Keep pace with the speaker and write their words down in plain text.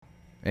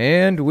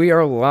And we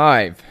are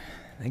live.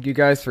 Thank you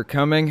guys for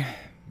coming.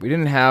 We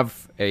didn't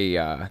have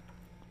a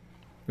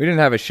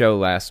show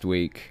last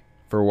week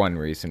for one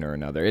reason or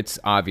another. It's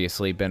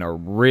obviously been a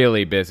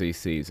really busy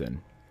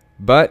season,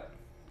 but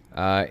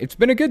it's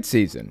been a good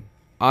season.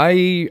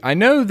 I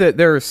know that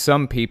there are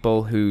some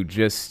people who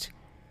just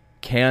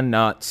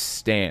cannot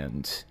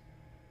stand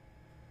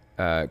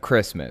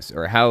Christmas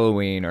or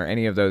Halloween or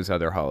any of those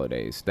other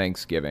holidays,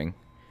 Thanksgiving.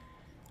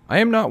 I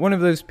am not one of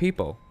those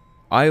people.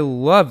 I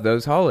love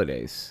those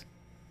holidays.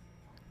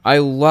 I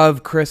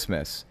love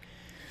Christmas.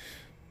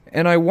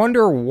 And I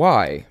wonder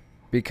why.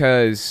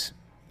 Because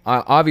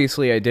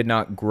obviously I did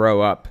not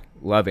grow up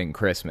loving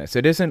Christmas.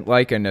 It isn't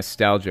like a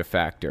nostalgia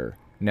factor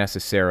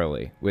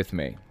necessarily with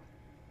me.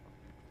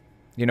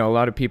 You know, a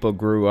lot of people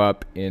grew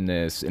up in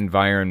this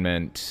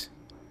environment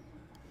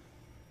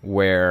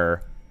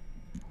where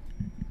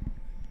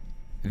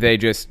they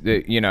just,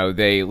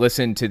 they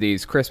listened to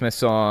these Christmas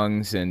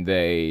songs and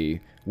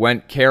they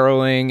went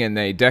caroling and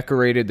they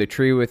decorated the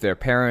tree with their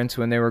parents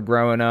when they were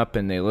growing up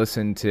and they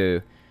listened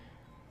to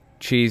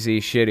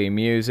cheesy, shitty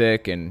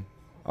music and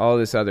all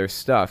this other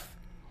stuff.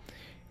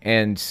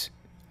 And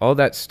all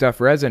that stuff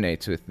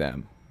resonates with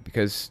them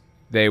because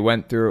they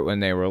went through it when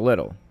they were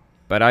little.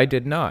 But I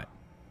did not.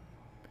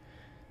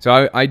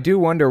 So I do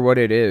wonder what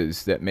it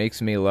is that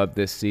makes me love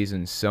this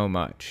season so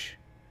much.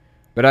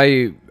 But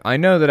I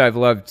know that I've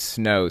loved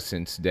snow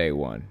since day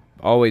one.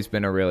 Always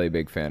been a really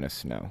big fan of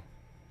snow.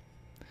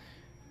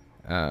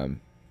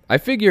 I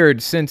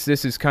figured since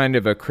this is kind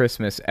of a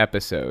Christmas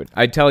episode,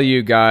 I'd tell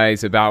you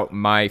guys about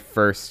my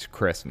first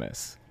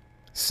Christmas.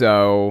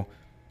 So,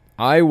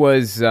 my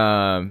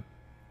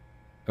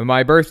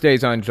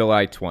birthday's on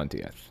July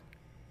 20th.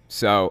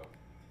 So,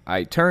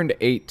 I turned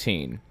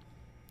 18.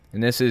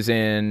 And this is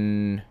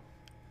in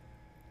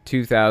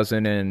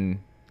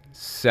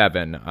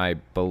 2007, I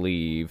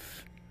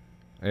believe.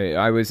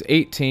 I was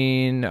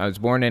 18. I was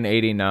born in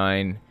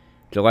 89.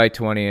 July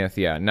 20th,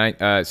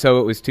 yeah. So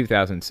it was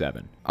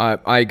 2007.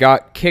 I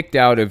got kicked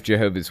out of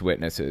Jehovah's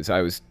Witnesses.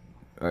 I was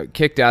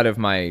kicked out of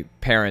my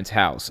parents'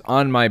 house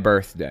on my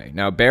birthday.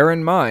 Now, bear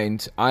in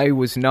mind, I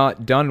was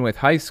not done with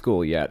high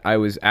school yet. I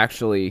was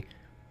actually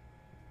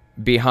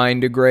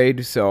behind a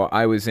grade, so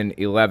I was in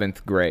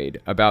 11th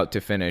grade, about to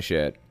finish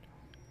it.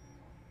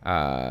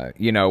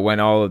 When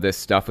all of this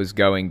stuff was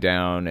going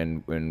down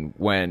and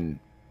when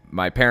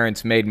my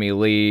parents made me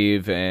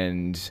leave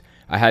and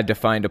I had to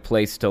find a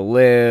place to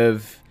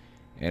live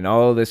and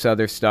all this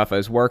other stuff. I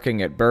was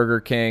working at Burger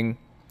King.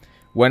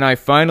 When I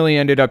finally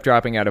ended up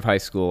dropping out of high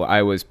school,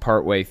 I was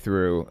partway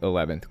through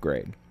 11th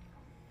grade.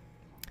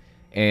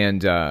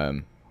 And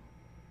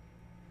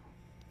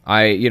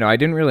I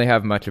didn't really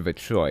have much of a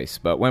choice.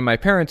 But when my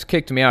parents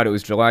kicked me out, it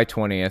was July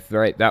 20th,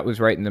 right? That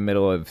was right in the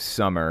middle of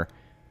summer,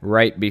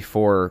 right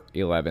before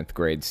 11th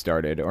grade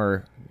started,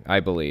 or I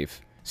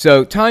believe.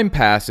 So time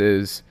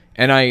passes,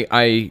 and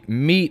I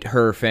meet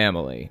her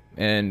family,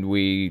 and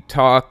we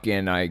talk,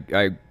 and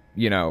I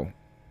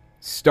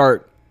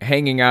start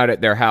hanging out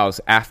at their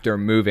house after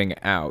moving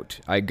out.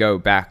 I go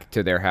back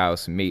to their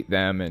house, meet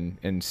them,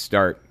 and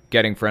start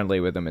getting friendly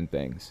with them and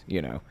things,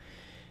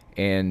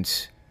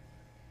 And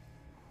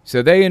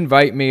so they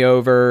invite me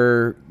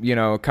over,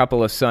 a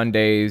couple of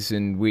Sundays,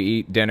 and we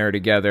eat dinner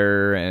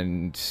together,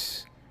 and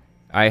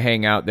I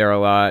hang out there a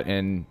lot.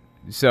 And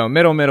so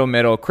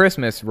middle,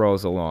 Christmas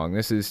rolls along.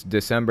 This is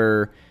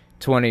December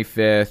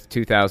 25th,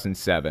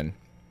 2007.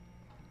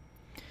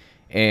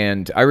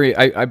 And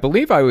I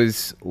believe I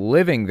was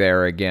living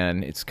there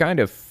again. It's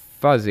kind of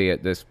fuzzy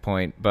at this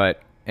point,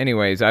 but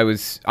anyways,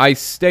 I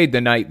stayed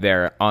the night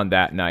there on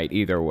that night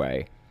either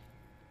way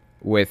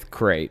with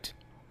Crate.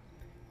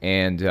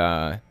 And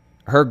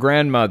her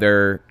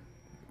grandmother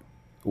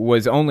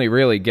was only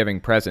really giving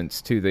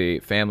presents to the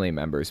family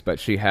members, but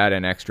she had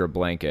an extra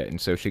blanket, and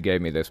so she gave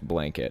me this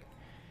blanket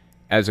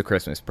as a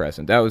Christmas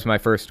present. That was my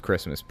first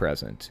Christmas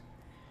present.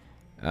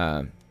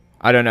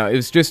 I don't know. It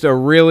was just a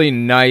really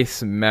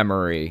nice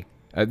memory.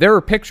 There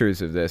were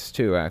pictures of this,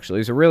 too, actually.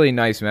 It was a really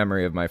nice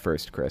memory of my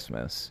first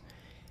Christmas.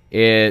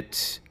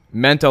 It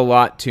meant a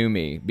lot to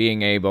me,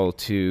 being able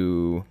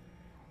to,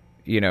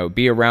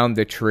 be around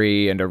the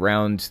tree and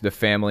around the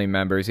family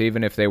members,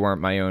 even if they weren't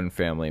my own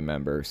family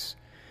members,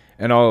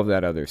 and all of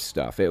that other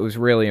stuff. It was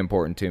really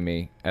important to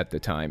me at the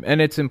time,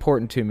 and it's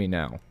important to me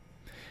now.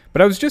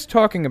 But I was just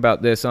talking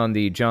about this on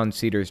the John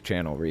Cedars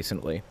channel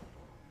recently.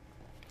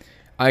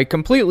 I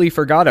completely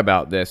forgot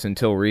about this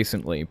until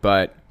recently,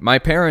 but my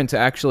parents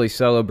actually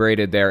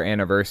celebrated their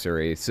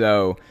anniversary.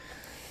 So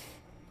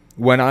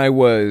when I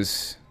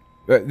was...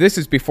 this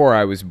is before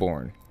I was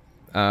born.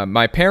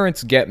 My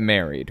parents get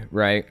married,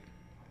 right?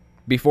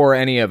 Before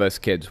any of us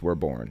kids were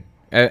born.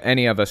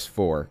 Any of us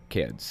 4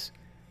 kids.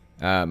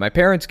 My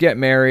parents get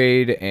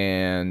married,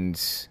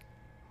 and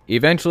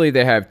eventually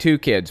they have 2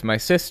 kids. My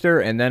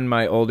sister and then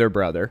my older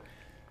brother.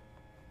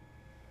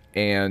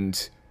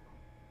 And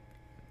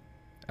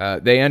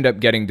they end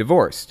up getting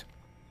divorced.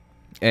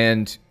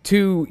 And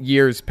 2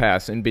 years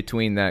pass in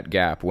between that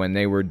gap when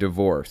they were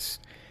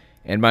divorced.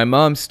 And my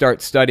mom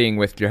starts studying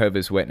with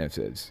Jehovah's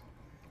Witnesses.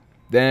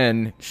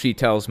 then she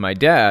tells my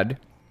dad,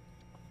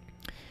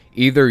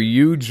 either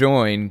you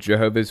join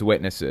Jehovah's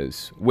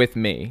Witnesses with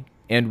me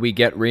and we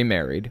get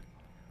remarried,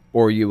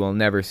 or you will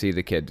never see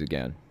the kids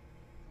again.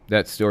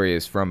 That story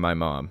is from my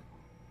mom,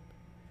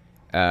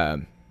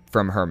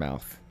 from her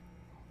mouth.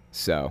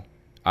 So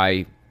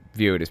I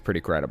view it as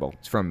pretty credible.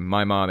 It's from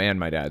my mom and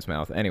my dad's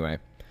mouth. Anyway,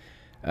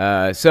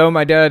 so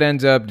my dad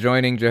ends up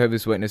joining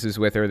Jehovah's Witnesses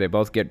with her. They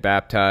both get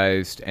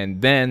baptized,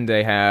 and then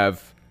they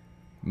have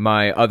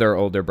my other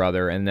older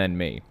brother and then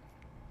me.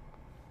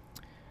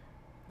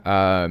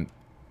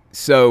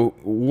 So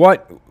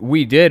what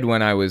we did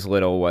when I was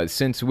little was,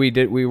 since we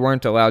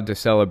weren't allowed to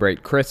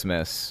celebrate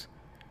Christmas,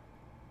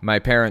 my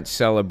parents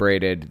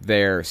celebrated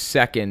their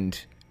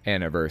second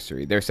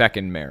anniversary, their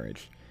second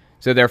marriage.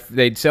 So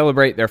they'd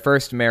celebrate their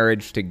first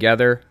marriage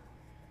together,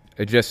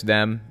 just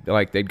them,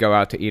 like they'd go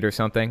out to eat or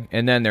something.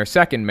 And then their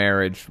second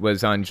marriage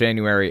was on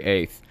January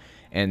 8th,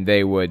 and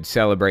they would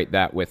celebrate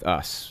that with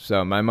us.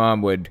 So my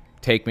mom would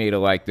take me to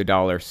like the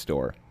dollar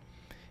store,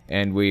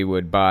 and we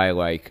would buy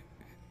like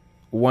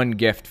one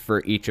gift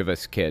for each of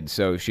us kids.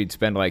 So she'd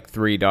spend like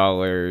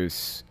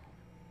 $3,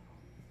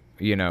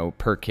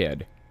 per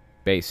kid,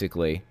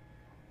 basically.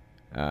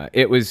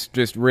 It was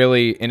just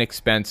really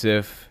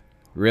inexpensive,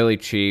 really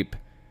cheap.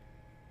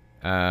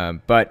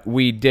 But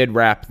we did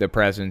wrap the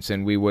presents,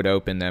 and we would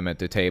open them at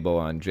the table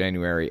on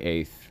January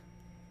 8th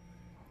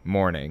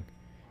morning.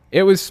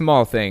 It was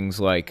small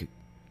things, like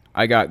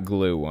I got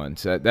glue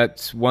once.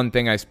 That's one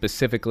thing I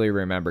specifically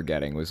remember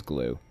getting, was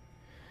glue.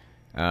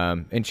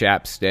 And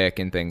chapstick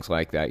and things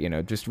like that,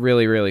 just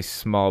really, really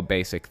small,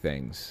 basic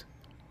things.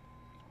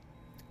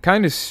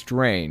 Kind of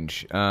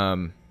strange.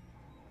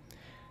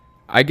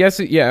 I guess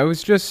it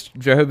was just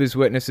Jehovah's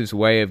Witnesses'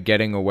 way of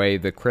getting away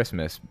the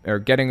Christmas, or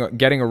getting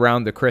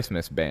around the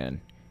Christmas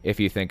ban, if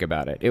you think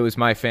about it. It was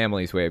my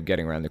family's way of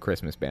getting around the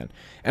Christmas ban.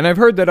 And I've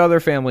heard that other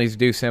families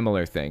do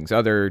similar things,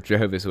 other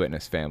Jehovah's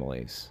Witness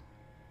families.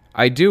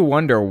 I do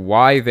wonder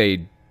why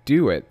they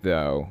do it,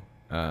 though.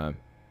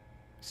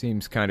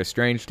 Seems kind of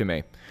strange to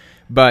me.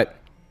 But,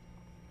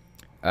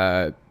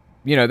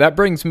 that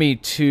brings me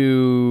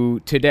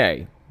to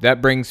today.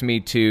 That brings me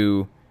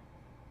to,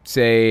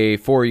 say,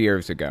 4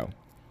 years ago.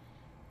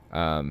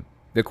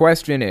 The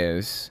question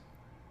is,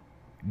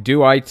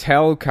 do I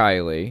tell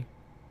Kylie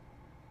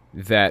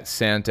that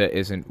Santa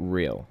isn't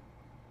real?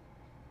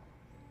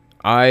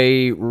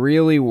 I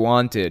really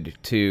wanted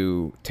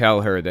to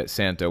tell her that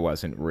Santa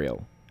wasn't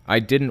real. I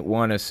didn't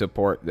want to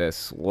support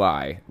this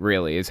lie,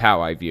 really, is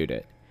how I viewed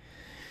it.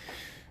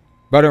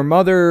 But her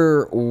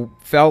mother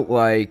felt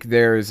like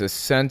there's a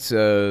sense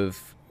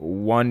of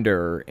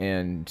wonder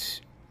and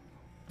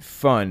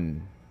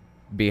fun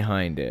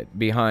behind it,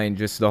 behind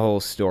just the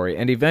whole story,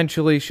 and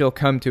eventually she'll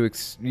come to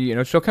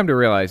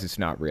realize it's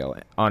not real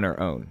on her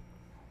own.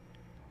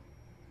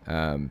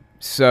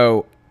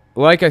 So,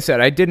 like I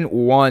said, I didn't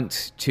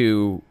want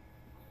to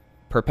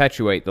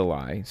perpetuate the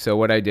lie, so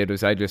what I did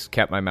was I just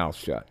kept my mouth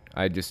shut.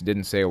 I just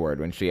didn't say a word.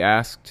 When she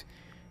asked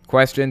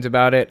questions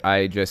about it,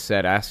 I just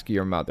said, "Ask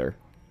your mother."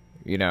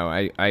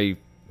 I didn't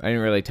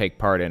really take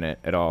part in it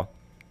at all.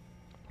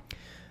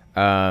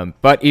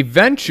 But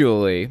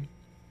eventually,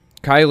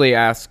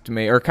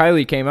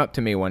 Kylie came up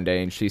to me one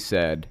day and she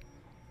said,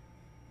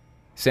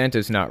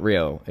 "Santa's not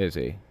real, is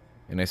he?"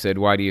 And I said,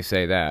 "Why do you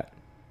say that?"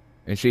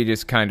 And she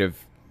just kind of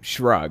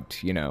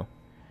shrugged,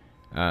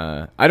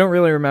 I don't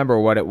really remember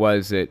what it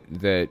was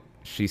that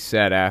she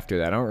said after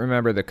that. I don't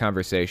remember the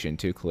conversation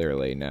too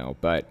clearly now,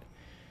 but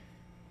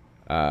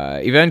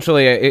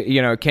eventually,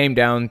 it came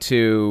down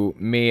to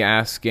me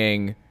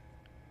asking,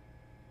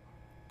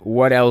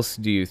 what else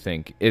do you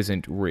think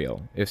isn't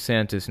real? If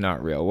Santa's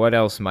not real, what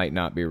else might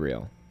not be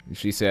real?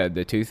 She said,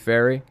 the Tooth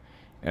Fairy.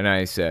 And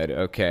I said,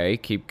 okay,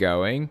 keep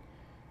going.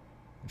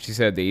 She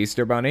said, the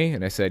Easter Bunny.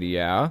 And I said,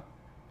 yeah.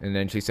 And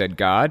then she said,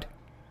 God.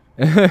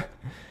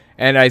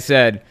 And I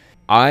said,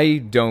 I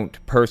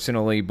don't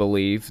personally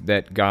believe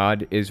that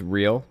God is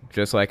real,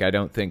 just like I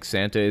don't think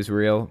Santa is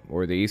real,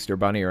 or the Easter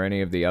Bunny, or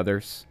any of the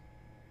others.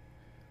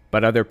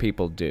 But other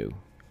people do.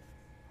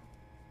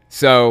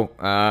 So,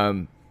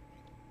 that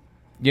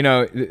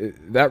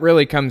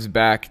really comes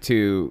back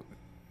to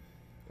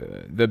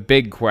the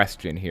big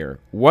question here.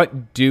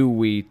 What do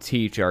we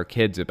teach our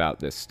kids about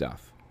this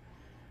stuff?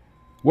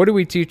 What do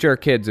we teach our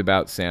kids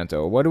about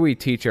Santa? What do we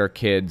teach our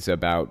kids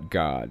about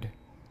God?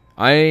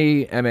 I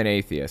am an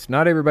atheist.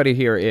 Not everybody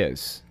here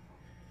is.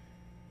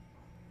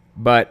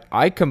 But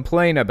I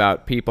complain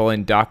about people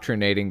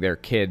indoctrinating their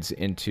kids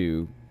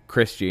into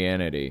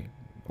Christianity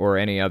or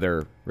any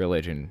other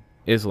religion,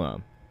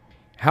 Islam.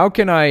 How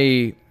can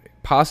I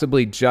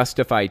possibly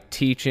justify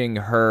teaching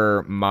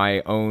her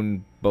my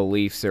own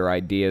beliefs or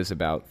ideas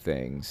about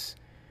things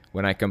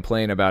when I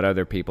complain about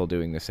other people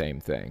doing the same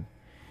thing?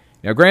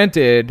 Now,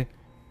 granted,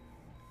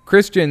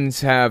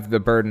 Christians have the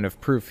burden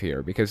of proof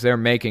here because they're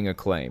making a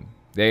claim.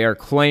 They are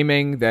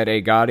claiming that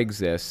a God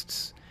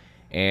exists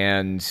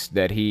and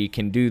that he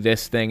can do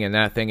this thing and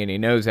that thing and he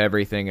knows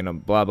everything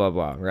and blah, blah,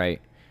 blah,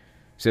 right?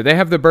 So they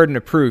have the burden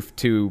of proof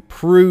to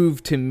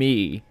prove to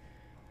me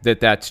that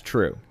that's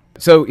true.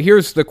 So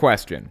here's the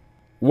question.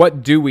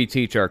 What do we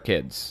teach our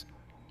kids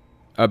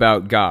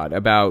about God,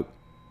 about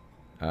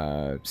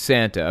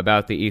Santa,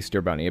 about the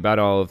Easter Bunny, about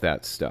all of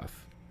that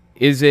stuff?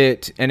 Is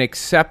it an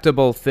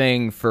acceptable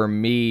thing for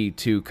me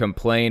to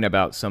complain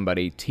about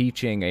somebody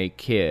teaching a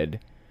kid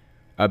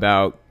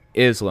about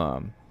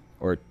Islam,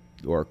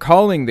 or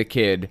calling the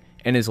kid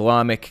an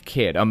Islamic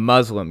kid, a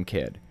Muslim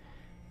kid?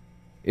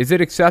 Is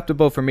it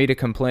acceptable for me to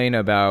complain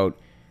about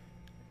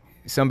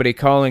somebody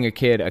calling a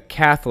kid a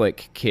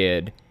Catholic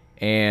kid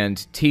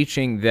and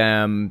teaching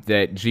them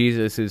that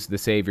Jesus is the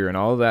Savior and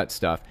all of that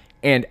stuff,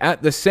 and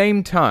at the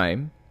same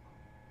time,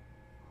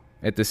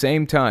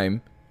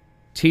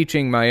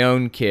 teaching my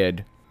own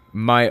kid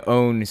my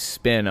own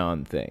spin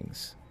on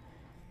things?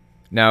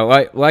 Now,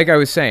 like I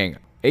was saying,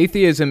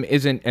 atheism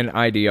isn't an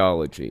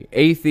ideology.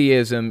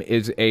 Atheism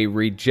is a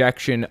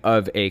rejection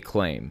of a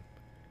claim.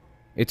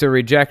 It's a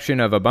rejection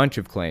of a bunch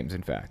of claims,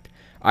 in fact.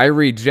 I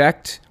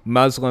reject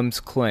Muslims'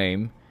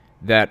 claim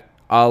that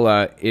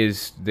Allah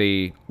is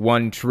the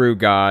one true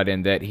God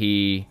and that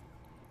he,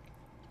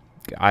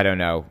 I don't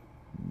know,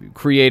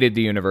 created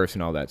the universe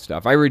and all that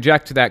stuff. I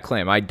reject that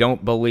claim. I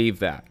don't believe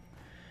that.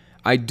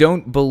 I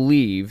don't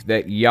believe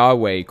that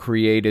Yahweh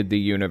created the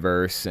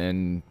universe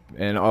and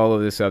all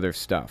of this other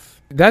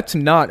stuff. That's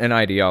not an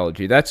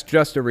ideology. That's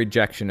just a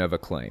rejection of a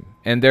claim.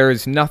 And there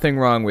is nothing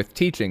wrong with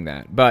teaching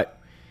that. But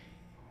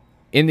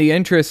in the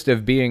interest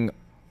of being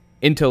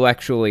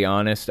intellectually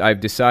honest, I've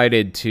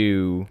decided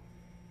to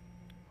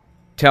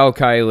tell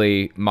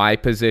Kylie my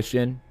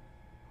position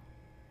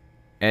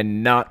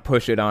and not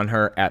push it on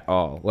her at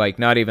all. Like,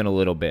 not even a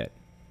little bit.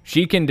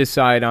 She can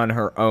decide on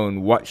her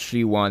own what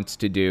she wants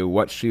to do,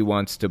 what she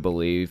wants to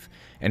believe,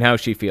 and how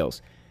she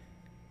feels.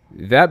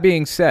 That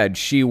being said,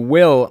 she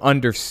will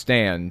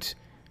understand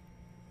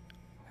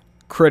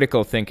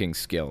critical thinking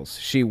skills.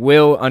 She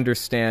will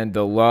understand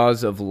the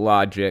laws of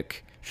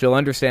logic. She'll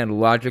understand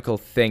logical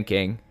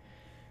thinking.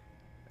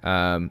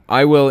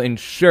 I will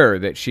ensure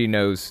that she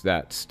knows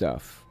that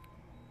stuff.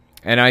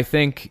 And I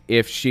think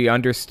if she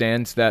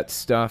understands that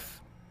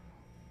stuff,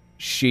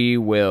 she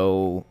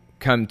will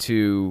come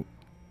to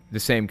the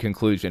same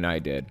conclusion I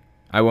did.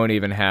 I won't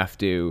even have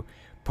to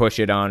push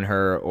it on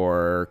her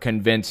or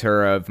convince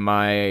her of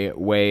my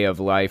way of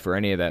life or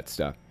any of that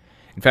stuff.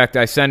 In fact,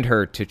 I send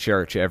her to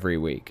church every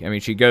week. I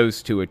mean, she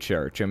goes to a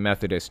church, a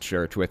Methodist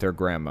church, with her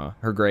grandma.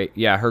 Her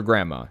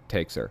grandma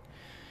takes her.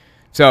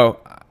 So,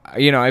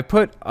 I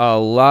put a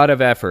lot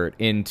of effort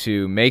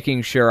into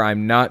making sure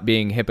I'm not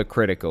being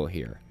hypocritical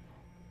here.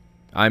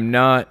 I'm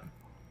not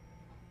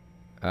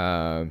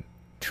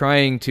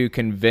trying to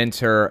convince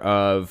her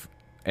of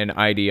an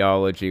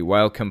ideology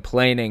while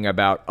complaining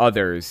about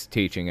others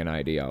teaching an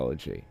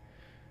ideology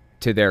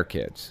to their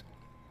kids.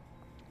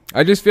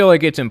 I just feel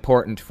like it's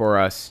important for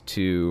us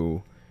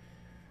to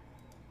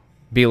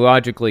be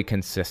logically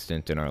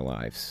consistent in our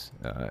lives,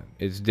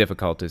 as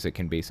difficult as it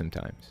can be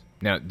sometimes.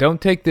 Now,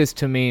 don't take this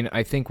to mean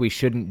I think we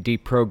shouldn't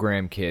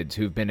deprogram kids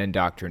who've been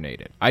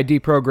indoctrinated. I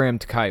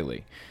deprogrammed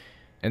Kylie,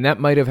 and that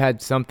might have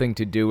had something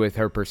to do with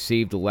her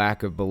perceived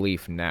lack of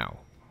belief now.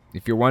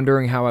 If you're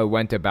wondering how I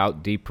went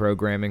about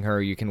deprogramming her,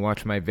 you can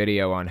watch my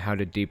video on how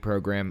to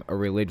deprogram a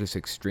religious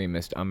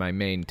extremist on my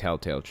main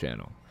Telltale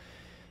channel.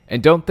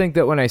 And don't think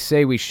that when I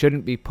say we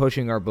shouldn't be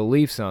pushing our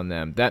beliefs on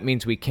them, that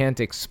means we can't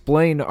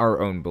explain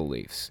our own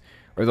beliefs,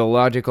 or the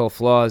logical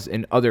flaws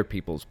in other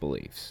people's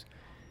beliefs.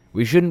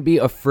 We shouldn't be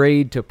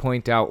afraid to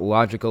point out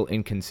logical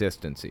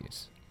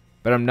inconsistencies.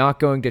 But I'm not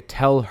going to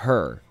tell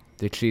her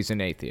that she's an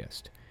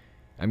atheist.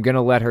 I'm going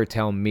to let her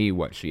tell me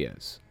what she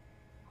is.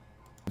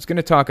 I was going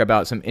to talk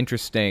about some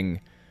interesting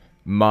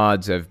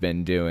mods I've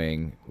been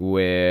doing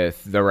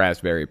with the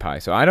Raspberry Pi.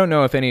 So I don't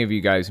know if any of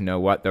you guys know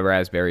what the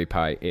Raspberry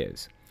Pi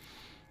is.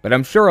 But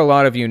I'm sure a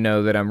lot of you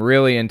know that I'm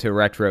really into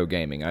retro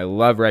gaming. I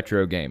love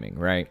retro gaming,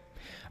 right?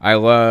 I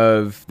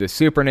love the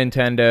Super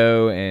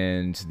Nintendo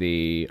and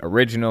the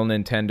original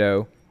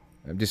Nintendo.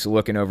 I'm just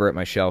looking over at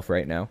my shelf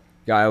right now.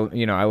 I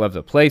love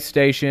the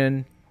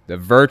PlayStation, the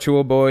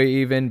Virtual Boy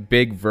even.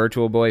 Big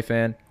Virtual Boy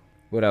fan.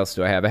 What else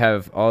do I have? I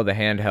have all the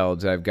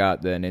handhelds. I've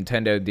got the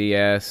Nintendo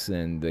DS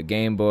and the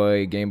Game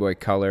Boy, Game Boy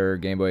Color,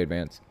 Game Boy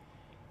Advance.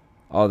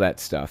 All that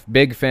stuff.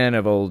 Big fan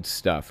of old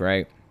stuff,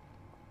 right?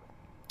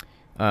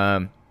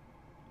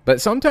 But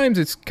sometimes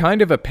it's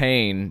kind of a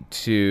pain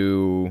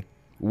to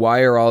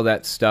wire all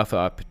that stuff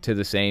up to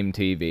the same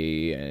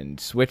TV and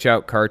switch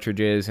out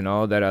cartridges and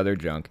all that other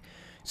junk.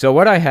 So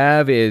what I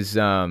have is,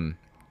 I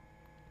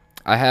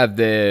have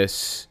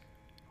this,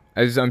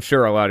 as I'm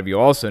sure a lot of you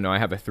also know, I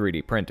have a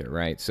 3D printer,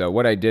 right? So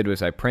what I did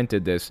was I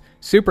printed this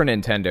Super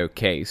Nintendo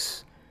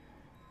case,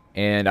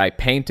 and I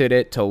painted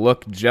it to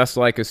look just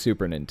like a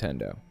Super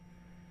Nintendo.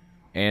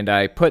 And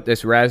I put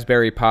this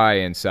Raspberry Pi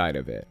inside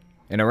of it.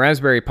 And a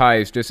Raspberry Pi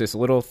is just this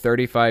little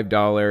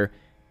 $35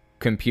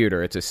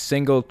 computer. It's a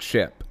single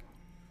chip.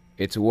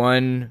 It's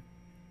one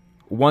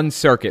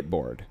circuit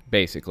board,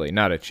 basically,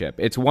 not a chip.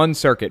 It's one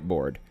circuit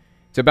board.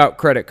 It's about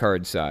credit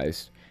card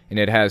sized, and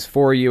it has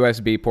 4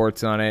 USB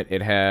ports on it.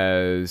 It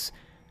has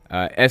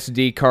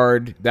SD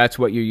card, that's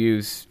what you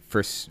use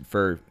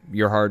for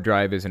your hard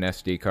drive, is an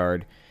SD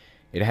card.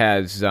 It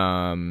has,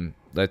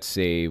 let's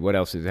see, what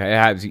else is it? It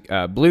has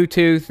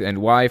Bluetooth and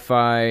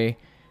Wi-Fi,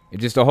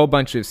 just a whole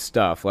bunch of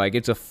stuff. Like,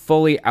 it's a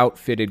fully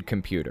outfitted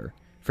computer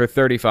for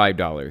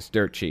 $35,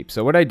 dirt cheap.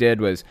 So what I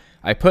did was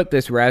I put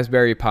this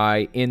Raspberry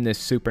Pi in this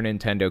Super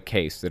Nintendo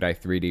case that I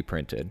 3D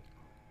printed.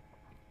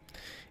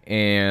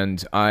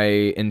 And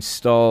I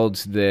installed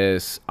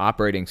this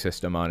operating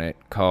system on it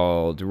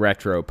called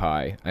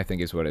RetroPie, I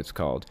think is what it's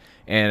called.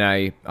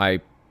 And I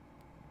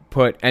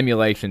put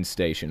Emulation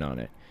Station on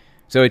it.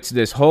 So it's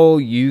this whole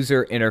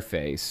user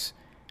interface.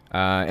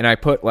 And I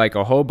put like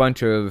a whole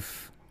bunch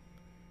of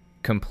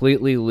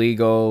completely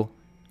legal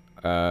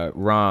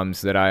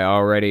ROMs that I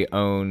already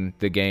own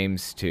the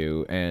games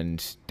to,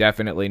 and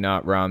definitely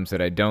not ROMs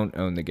that I don't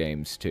own the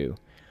games to.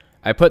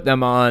 I put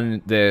them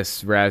on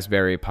this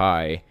Raspberry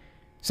Pi,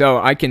 so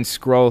I can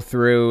scroll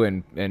through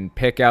and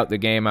pick out the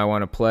game I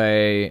want to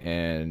play,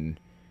 and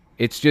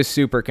it's just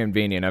super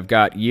convenient. I've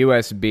got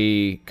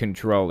USB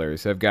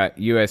controllers. I've got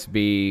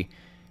USB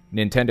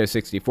Nintendo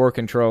 64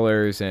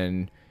 controllers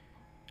and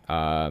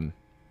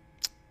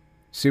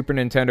Super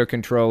Nintendo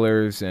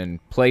controllers and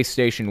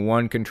PlayStation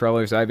 1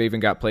 controllers. I've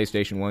even got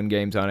PlayStation 1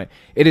 games on it.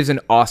 It is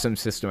an awesome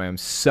system. I am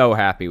so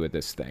happy with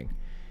this thing.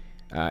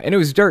 And it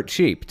was dirt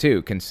cheap,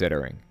 too,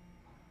 considering.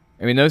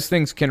 I mean, those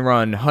things can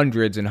run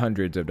hundreds and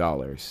hundreds of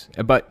dollars.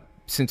 But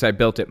since I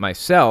built it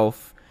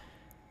myself,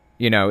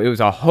 you know, it was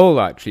a whole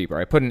lot cheaper.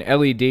 I put an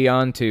LED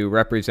on to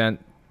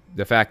represent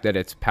the fact that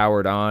it's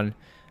powered on.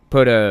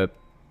 Put a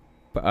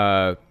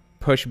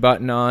push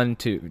button on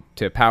to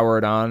power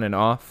it on and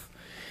off.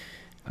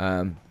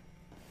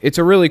 It's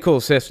a really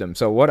cool system.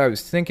 So what I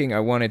was thinking I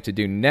wanted to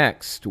do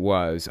next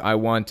was I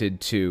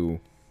wanted to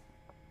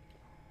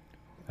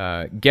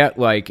get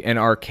like an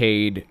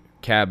arcade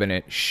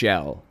cabinet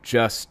shell,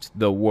 just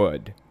the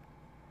wood.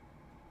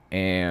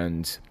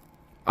 And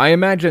I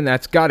imagine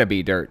that's got to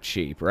be dirt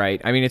cheap,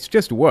 right? I mean, it's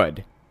just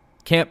wood.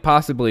 Can't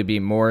possibly be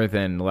more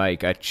than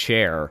like a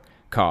chair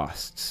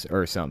costs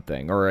or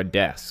something, or a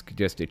desk,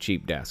 just a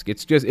cheap desk.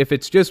 It's just, if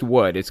it's just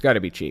wood, it's got to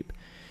be cheap.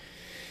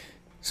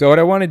 So what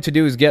I wanted to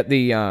do is get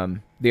the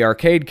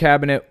arcade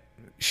cabinet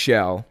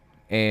shell,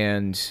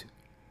 and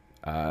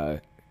I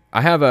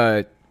have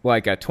a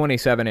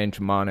 27-inch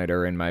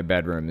monitor in my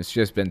bedroom. It's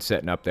just been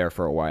sitting up there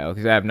for a while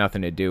because I have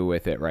nothing to do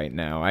with it right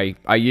now.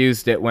 I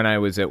used it when I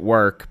was at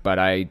work, but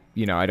I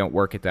don't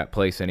work at that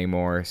place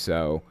anymore,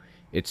 so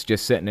it's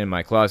just sitting in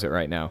my closet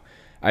right now.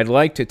 I'd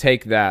like to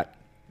take that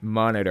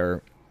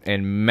monitor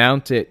and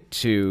mount it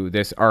to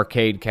this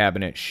arcade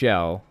cabinet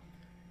shell,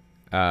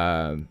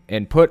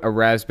 and put a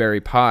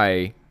Raspberry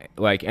Pi,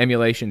 like,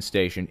 emulation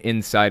station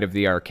inside of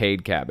the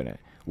arcade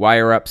cabinet.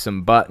 Wire up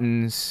some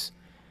buttons.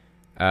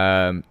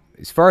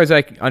 As far as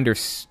I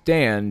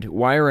understand,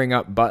 wiring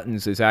up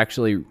buttons is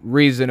actually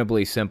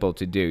reasonably simple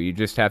to do. You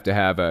just have to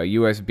have a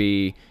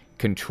USB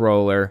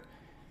controller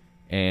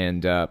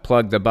and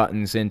plug the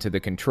buttons into the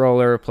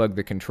controller, plug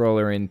the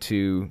controller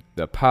into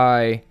the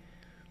Pi,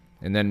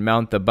 and then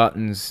mount the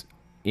buttons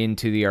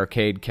into the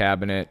arcade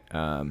cabinet.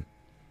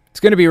 It's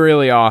going to be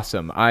really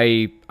awesome.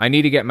 I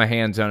need to get my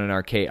hands on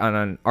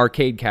an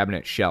arcade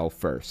cabinet shell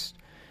first.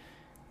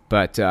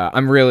 But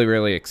I'm really,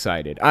 really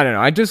excited. I don't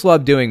know. I just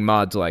love doing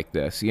mods like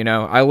this, you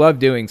know? I love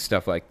doing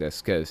stuff like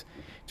this because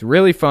it's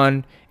really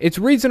fun. It's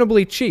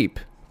reasonably cheap.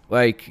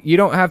 Like, you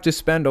don't have to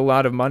spend a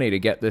lot of money to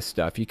get this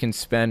stuff. You can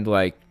spend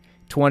like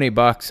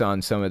 $20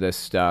 on some of this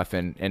stuff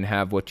and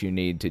have what you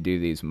need to do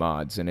these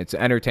mods. And it's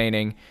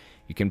entertaining.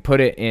 You can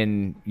put it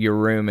in your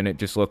room and it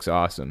just looks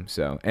awesome.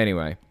 So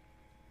anyway.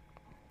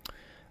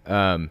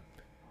 I've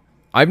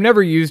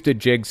never used a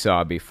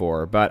jigsaw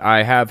before, but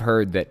I have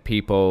heard that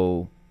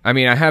people... I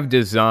mean, I have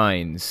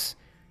designs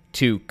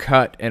to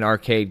cut an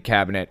arcade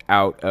cabinet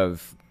out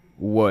of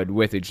wood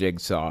with a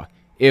jigsaw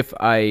if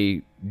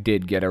I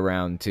did get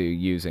around to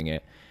using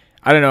it.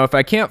 I don't know, if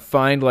I can't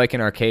find like an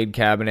arcade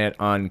cabinet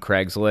on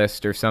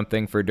Craigslist or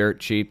something for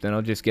dirt cheap, then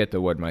I'll just get the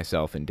wood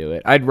myself and do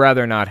it. I'd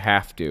rather not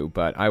have to,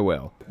 but I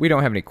will. We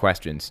don't have any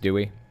questions, do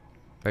we?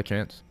 By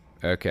chance?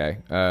 Okay.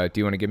 Do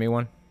you want to give me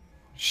one?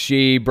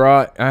 Santa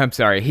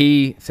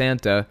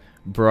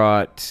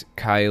brought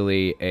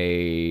Kylie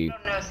a... I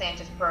don't know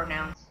Santa's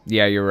pronouns.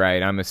 Yeah, you're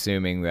right. I'm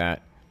assuming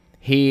that.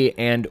 He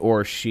and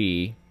or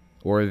she,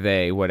 or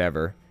they,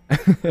 whatever.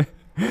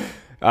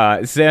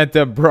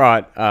 Santa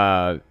brought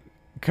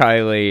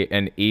Kylie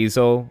an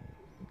easel,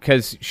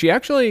 because she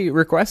actually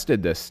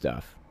requested this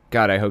stuff.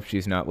 God, I hope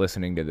she's not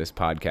listening to this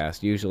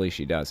podcast. Usually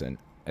she doesn't,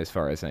 as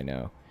far as I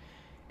know.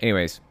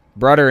 Anyways,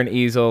 brought her an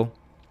easel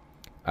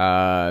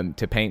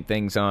to paint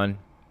things on.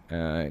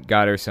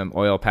 Got her some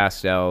oil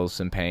pastels,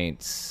 some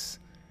paints,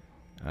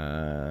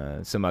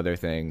 some other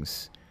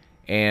things.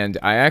 And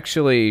I had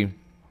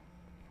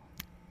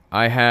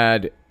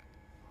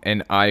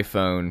an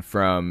iPhone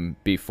from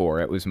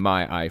before. It was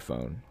my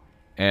iPhone.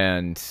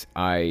 And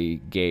I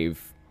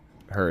gave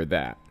her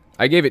that.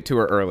 I gave it to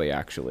her early,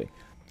 actually.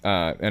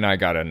 And I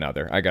got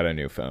a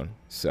new phone.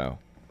 So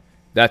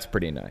that's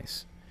pretty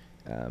nice.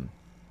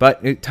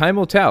 But time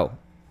will tell.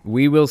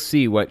 We will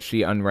see what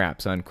she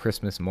unwraps on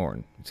Christmas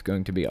morn. It's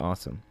going to be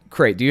awesome.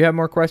 Crate, do you have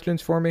more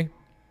questions for me?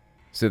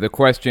 So the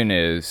question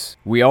is,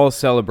 we all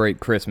celebrate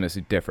Christmas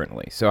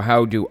differently. So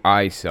how do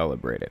I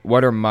celebrate it?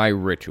 What are my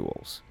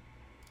rituals?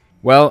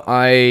 Well,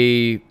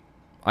 I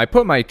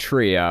put my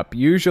tree up.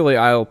 Usually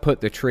I'll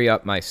put the tree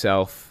up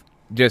myself.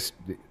 Just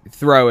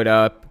throw it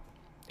up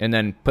and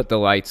then put the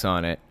lights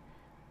on it.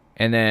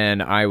 And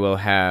then I will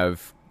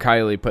have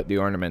Kylie put the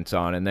ornaments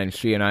on, and then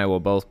she and I will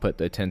both put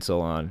the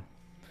tinsel on.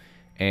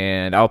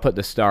 And I'll put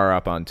the star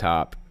up on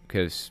top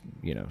because,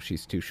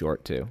 she's too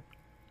short too.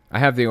 I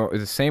have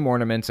the same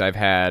ornaments I've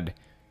had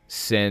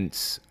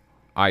since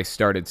I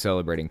started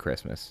celebrating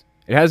Christmas.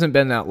 It hasn't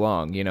been that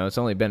long, it's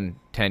only been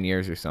 10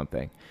 years or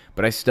something.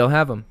 But I still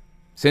have them.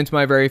 Since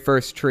my very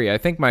first tree. I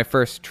think my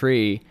first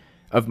tree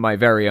of my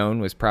very own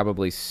was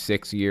probably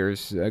 6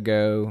 years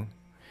ago.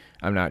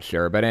 I'm not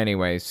sure. But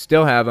anyways,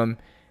 still have them,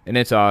 and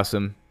it's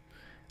awesome.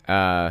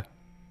 But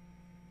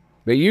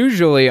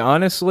usually,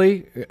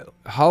 honestly,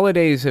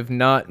 holidays have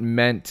not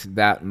meant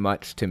that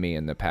much to me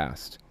in the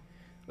past.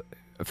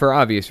 For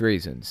obvious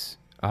reasons.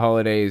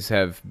 Holidays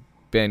have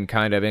been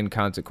kind of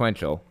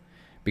inconsequential.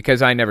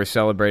 Because I never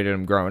celebrated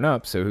them growing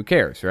up, so who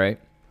cares, right?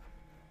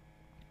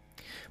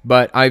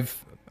 But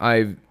I've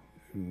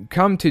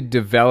come to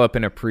develop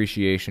an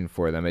appreciation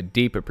for them, a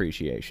deep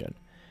appreciation.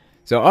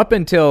 So up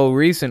until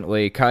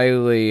recently,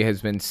 Kylie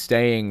has been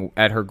staying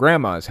at her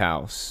grandma's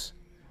house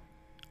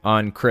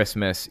on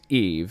Christmas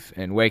Eve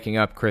and waking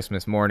up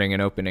Christmas morning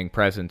and opening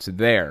presents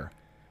there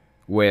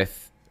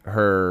with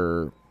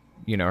her,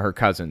 her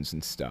cousins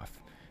and stuff.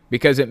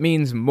 Because it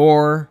means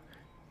more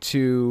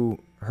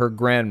to her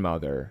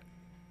grandmother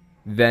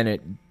than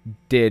it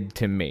did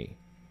to me.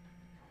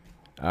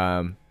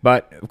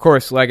 But, of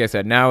course, like I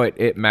said, now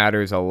it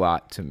matters a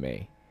lot to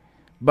me.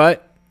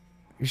 But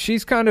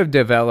she's kind of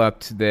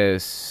developed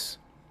this...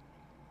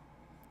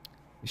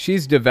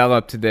 She's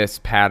developed this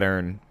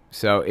pattern,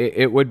 so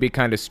it would be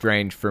kind of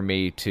strange for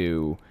me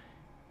to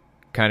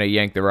kind of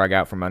yank the rug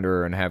out from under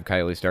her and have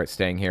Kylie start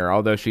staying here,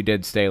 although she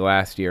did stay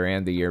last year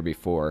and the year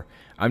before.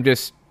 I'm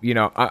just,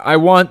 I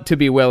want to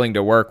be willing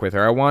to work with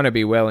her. I want to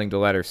be willing to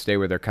let her stay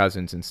with her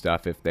cousins and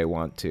stuff if they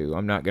want to.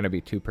 I'm not going to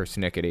be too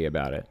persnickety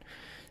about it.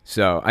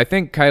 So I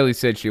think Kylie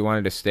said she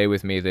wanted to stay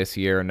with me this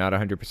year. I'm not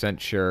 100%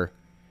 sure.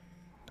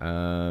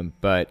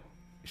 But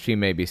she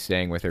may be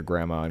staying with her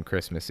grandma on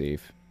Christmas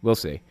Eve. We'll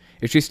see.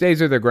 If she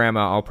stays with her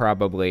grandma, I'll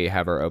probably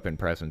have her open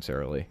presents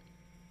early.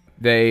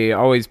 They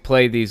always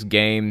play these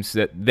games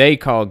that they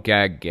call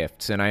gag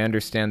gifts, and I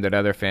understand that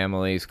other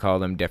families call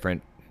them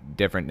different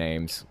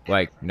names,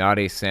 like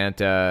Naughty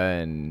Santa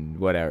and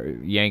whatever,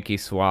 Yankee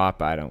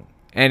Swap,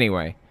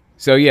 Anyway.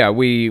 So yeah,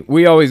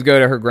 we always go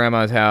to her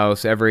grandma's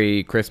house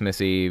every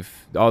Christmas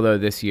Eve. Although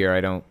this year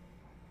I don't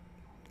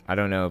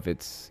know if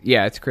it's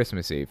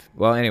Christmas Eve.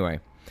 Well,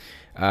 anyway,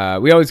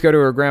 we always go to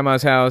her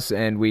grandma's house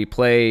and we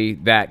play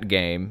that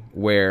game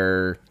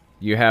where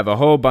you have a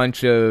whole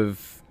bunch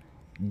of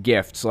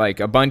gifts, like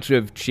a bunch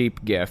of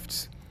cheap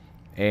gifts,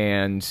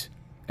 and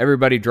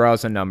everybody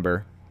draws a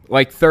number.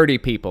 Like 30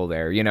 people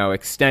there,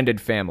 extended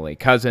family,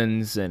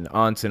 cousins and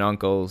aunts and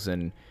uncles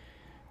and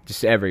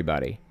just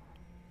everybody.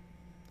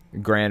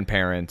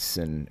 Grandparents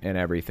and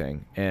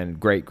everything, and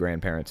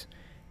great-grandparents.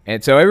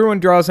 And so everyone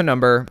draws a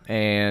number,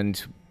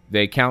 and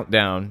they count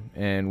down,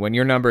 and when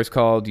your number is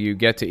called, you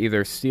get to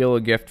either steal a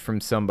gift from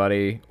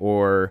somebody,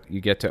 or you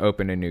get to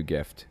open a new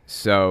gift.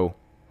 So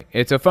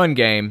it's a fun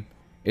game.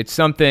 It's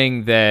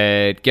something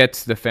that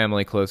gets the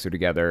family closer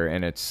together,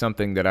 and it's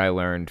something that I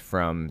learned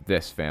from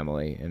this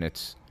family, and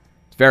it's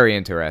very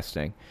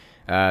interesting.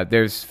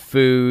 There's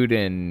food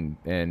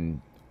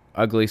and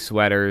ugly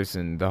sweaters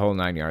and the whole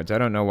 9 yards. I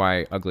don't know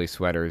why ugly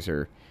sweaters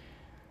are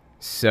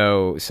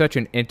such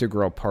an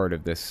integral part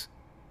of this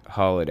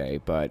holiday,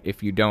 but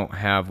if you don't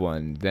have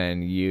one,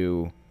 then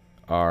you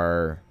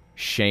are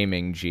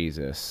shaming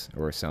Jesus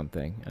or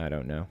something. I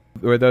don't know.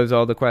 Were those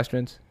all the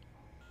questions?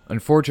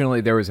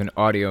 Unfortunately, there was an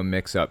audio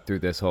mix-up through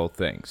this whole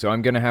thing, so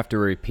I'm going to have to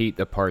repeat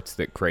the parts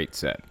that Crate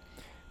said.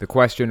 The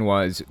question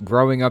was,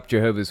 growing up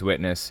Jehovah's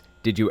Witness,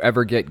 did you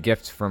ever get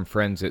gifts from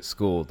friends at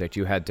school that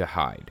you had to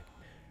hide?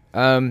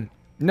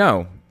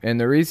 No. And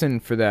the reason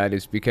for that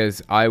is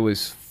because I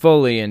was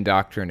fully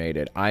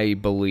indoctrinated. I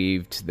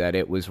believed that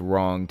it was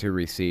wrong to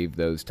receive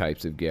those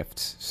types of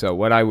gifts. So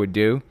what I would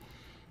do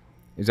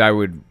is I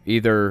would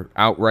either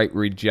outright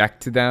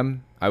reject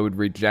them, I would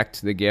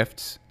reject the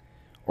gifts,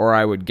 or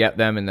I would get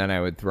them and then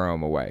I would throw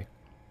them away.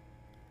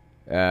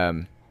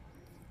 In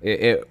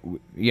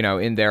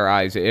their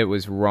eyes, it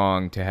was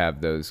wrong to have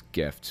those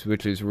gifts,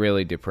 which is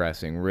really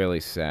depressing, really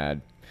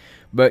sad.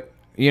 But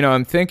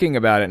I'm thinking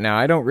about it now.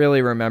 I don't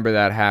really remember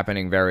that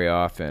happening very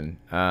often.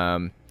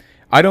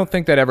 I don't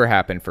think that ever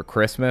happened for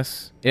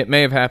Christmas. It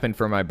may have happened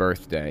for my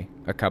birthday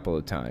a couple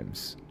of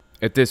times.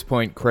 At this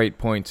point, Crate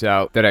points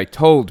out that I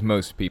told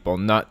most people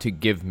not to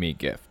give me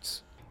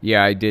gifts.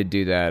 Yeah, I did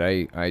do that.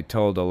 I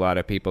told a lot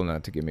of people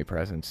not to give me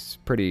presents. It's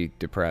pretty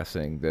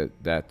depressing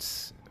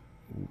that's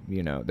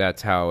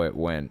how it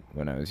went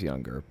when I was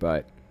younger.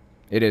 But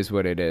it is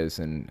what it is,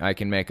 and I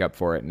can make up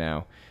for it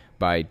now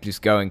by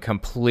just going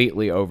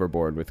completely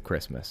overboard with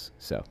Christmas.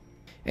 So,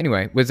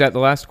 anyway, was that the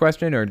last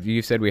question, or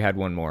you said we had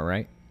one more,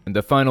 right? And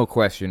the final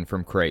question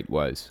from Crate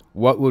was,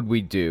 what would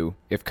we do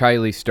if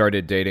Kylie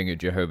started dating a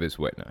Jehovah's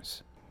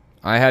Witness?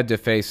 I had to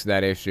face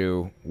that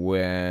issue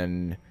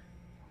when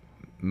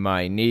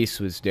my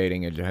niece was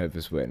dating a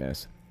Jehovah's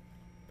Witness.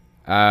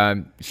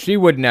 She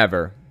would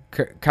never.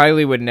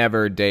 Kylie would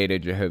never date a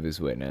Jehovah's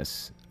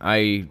Witness.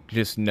 I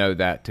just know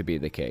that to be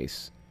the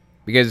case.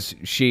 Because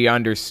she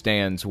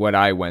understands what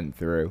I went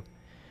through.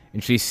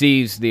 And she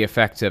sees the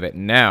effects of it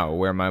now,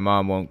 where my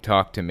mom won't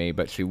talk to me,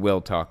 but she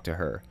will talk to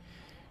her.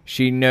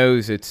 She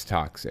knows it's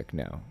toxic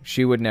now.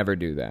 She would never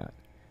do that.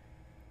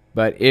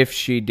 But if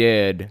she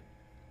did,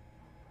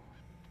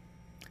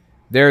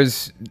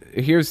 here's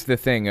the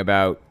thing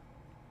about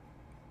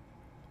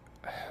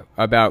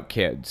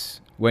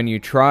kids. When you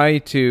try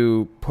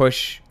to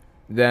push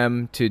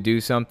them to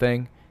do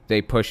something,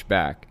 they push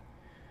back.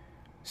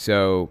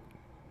 So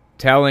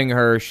telling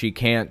her she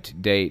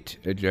can't date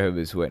a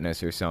Jehovah's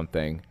Witness or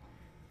something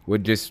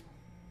would just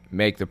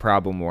make the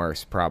problem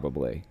worse,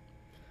 probably.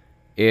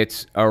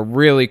 It's a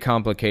really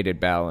complicated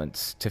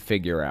balance to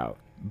figure out,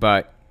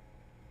 but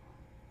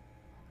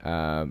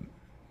I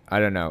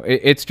don't know.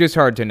 It's just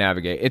hard to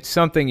navigate. It's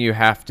something you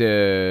have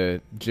to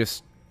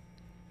just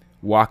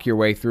walk your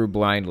way through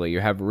blindly.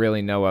 You have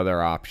really no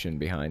other option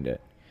behind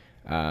it.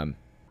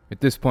 At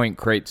this point,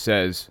 Crate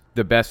says,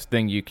 the best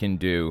thing you can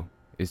do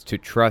is to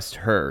trust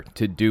her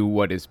to do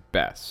what is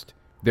best.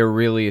 There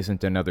really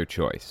isn't another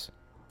choice.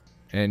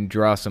 And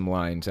draw some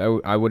lines.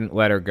 I wouldn't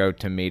let her go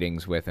to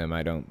meetings with him,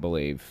 I don't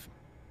believe.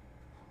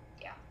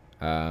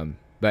 Yeah.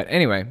 But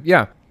anyway,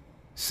 yeah.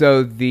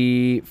 So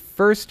the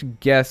first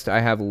guest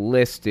I have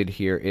listed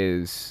here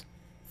is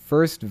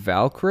First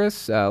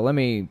Valkyris. Let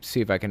me see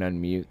if I can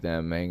unmute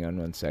them. Hang on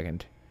one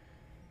second.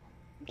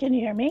 Can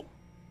you hear me?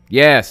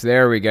 Yes,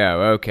 there we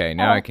go. Okay,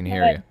 now I can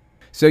hear you.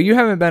 So you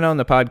haven't been on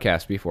the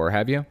podcast before,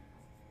 have you?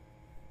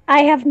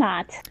 I have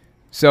not.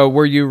 So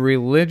were you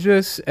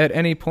religious at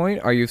any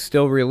point? Are you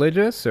still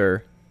religious,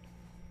 or?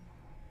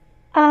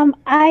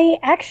 I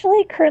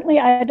actually currently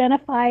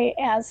identify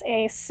as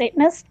a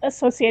Satanist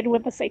associated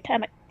with the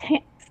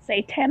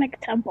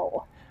Satanic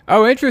Temple.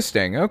 Oh,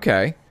 interesting.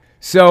 Okay.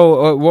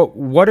 So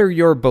what are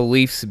your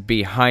beliefs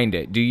behind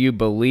it? Do you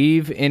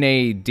believe in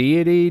a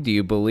deity? Do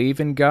you believe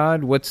in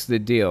God? What's the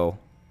deal?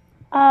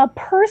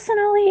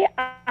 Personally,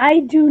 I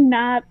do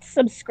not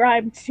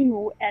subscribe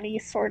to any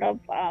sort of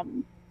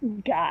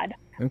God.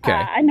 Okay.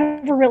 I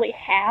never really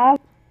have.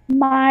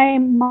 My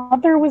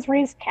mother was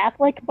raised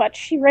Catholic, but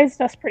she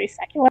raised us pretty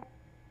secular.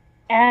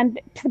 And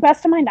to the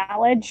best of my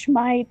knowledge,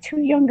 my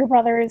two younger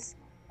brothers,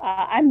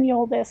 I'm the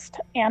oldest,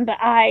 and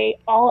I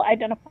all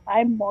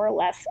identify more or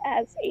less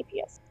as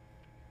atheists.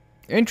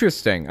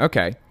 Interesting.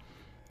 Okay.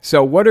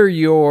 So what are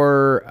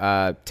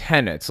your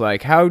tenets?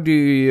 Like,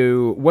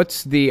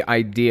 what's the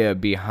idea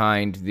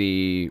behind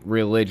the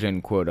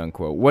religion, quote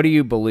unquote? What do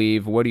you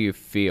believe? What do you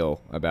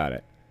feel about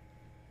it?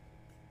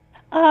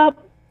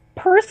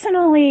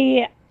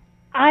 Personally,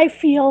 I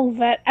feel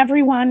that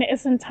everyone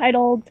is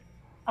entitled,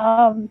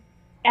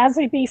 as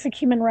a basic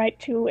human right,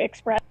 to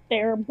express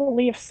their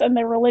beliefs and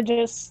their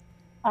religious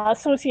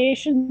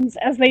associations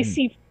as they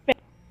see fit,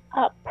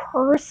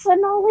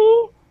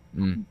 personally.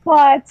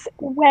 But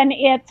when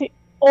it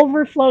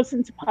overflows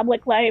into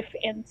public life,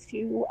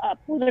 into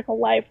political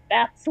life,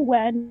 that's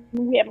when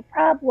we have a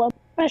problem.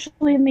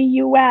 Especially in the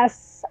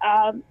U.S.,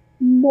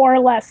 more or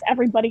less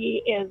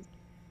everybody is,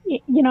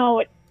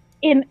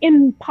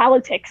 in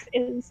politics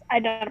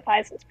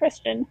identifies as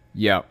Christian.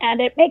 Yeah.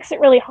 And it makes it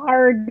really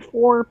hard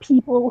for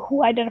people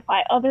who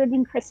identify other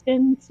than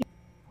Christian to,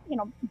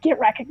 get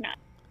recognized.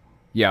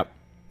 Yeah,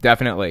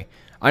 definitely.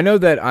 I know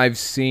that I've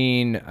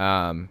seen,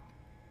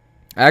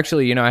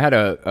 actually, I had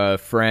a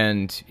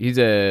friend, he's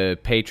a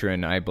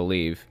patron, I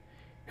believe,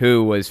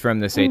 who was from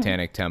the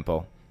Satanic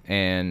Temple.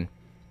 And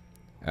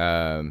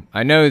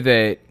I know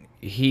that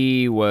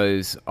he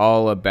was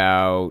all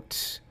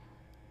about,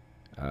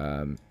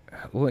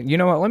 well, you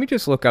know what? Let me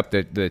just look up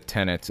the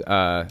tenets.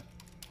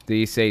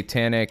 The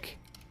Satanic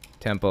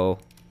Temple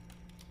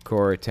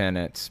core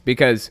tenets.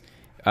 Because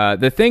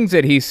the things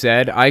that he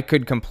said, I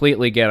could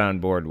completely get on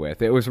board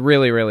with. It was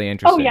really, really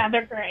interesting. Oh, yeah,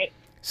 they're great.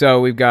 So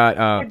we've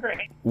got,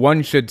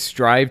 one should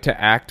strive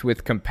to act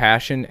with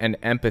compassion and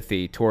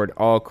empathy toward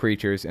all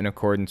creatures in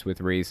accordance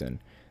with reason.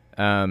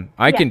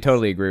 I can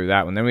totally agree with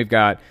that one. Then we've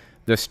got,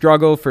 the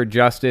struggle for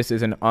justice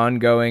is an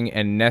ongoing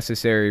and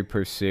necessary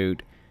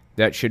pursuit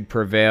that should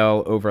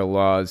prevail over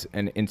laws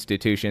and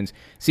institutions.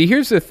 See,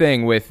 here's the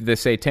thing with the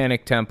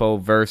Satanic Temple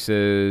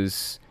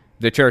versus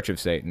the Church of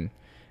Satan.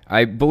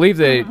 I believe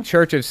the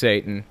Church of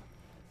Satan,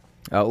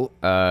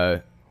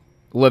 LaVeyan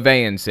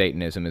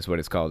Satanism is what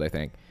it's called, I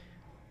think.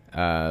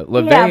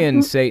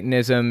 LaVeyan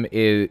Satanism,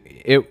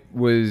 it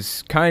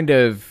was kind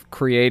of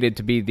created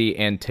to be the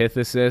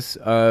antithesis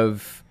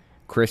of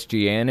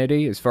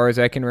Christianity, as far as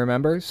I can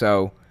remember.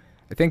 So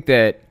I think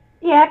that...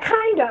 Yeah,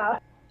 kind of.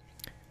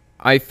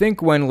 I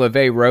think when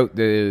LaVey wrote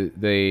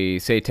the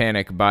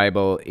Satanic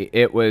Bible,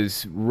 it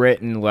was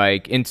written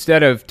like,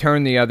 instead of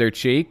turn the other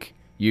cheek,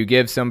 you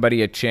give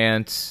somebody a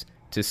chance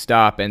to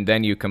stop and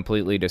then you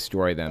completely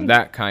destroy them.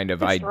 That kind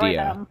of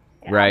idea,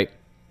 yeah. right?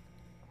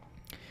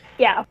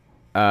 Yeah.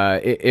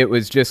 It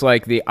was just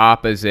like the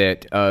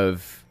opposite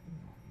of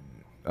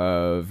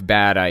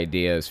bad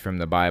ideas from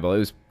the Bible. It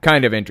was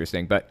kind of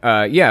interesting, but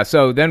yeah.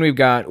 So then we've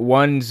got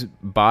one's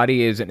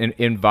body is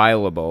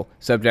inviolable,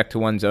 subject to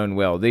one's own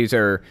will. These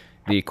are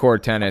the core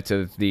tenets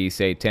of the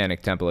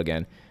Satanic Temple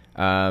again.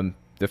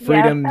 The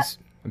freedoms.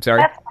 I'm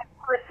sorry. That's my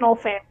personal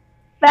favorite.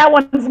 That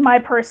one's my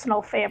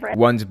personal favorite.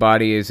 One's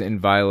body is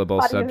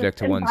inviolable, subject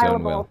to one's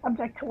own will.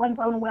 Subject to one's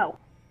own will.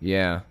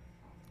 Yeah.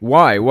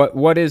 Why?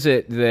 What is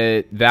it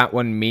that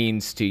one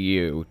means to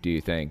you, do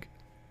you think?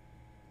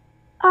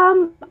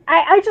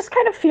 I just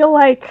kind of feel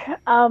like,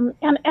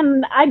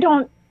 and I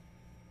don't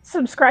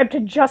subscribe to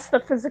just the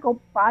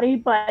physical body,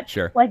 but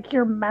Sure. like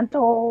your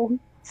mental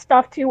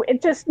stuff too.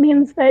 It just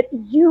means that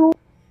you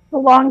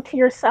belong to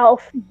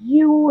yourself.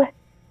 You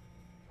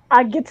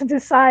get to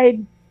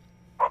decide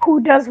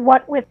who does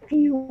what with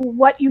you,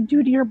 what you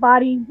do to your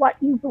body, what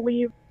you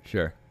believe.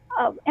 Sure.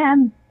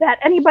 And that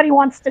anybody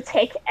wants to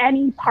take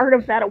any part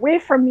of that away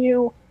from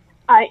you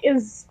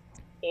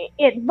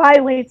it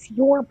violates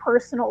your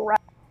personal right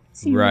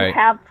to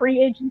have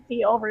free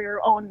agency over your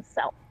own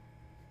self.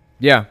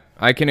 Yeah,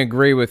 I can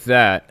agree with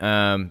that.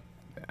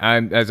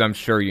 As I'm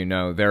sure you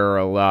know, there are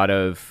a lot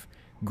of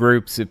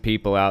groups of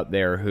people out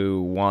there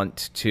who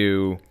want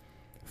to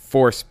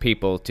force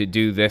people to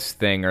do this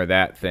thing or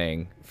that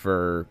thing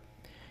for,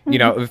 you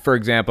know, for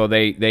example,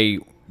 they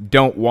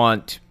don't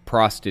want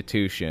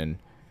prostitution,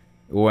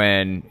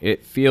 when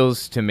it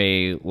feels to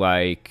me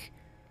like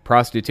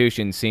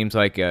prostitution seems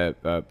like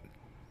a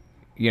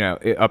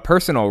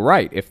personal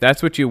right. If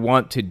that's what you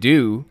want to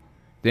do,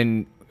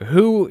 then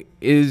who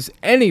is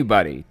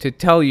anybody to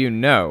tell you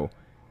no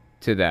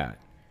to that?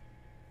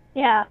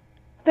 Yeah,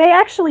 they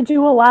actually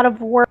do a lot of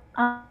work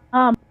out.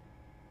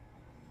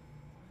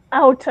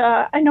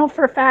 I know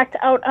for a fact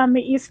out on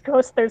the East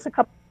Coast, there's a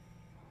couple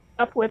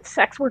stuff with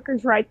sex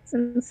workers' rights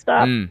and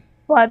stuff,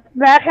 but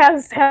that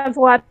has a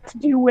lot to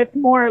do with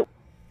more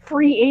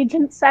free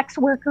agent sex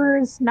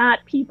workers,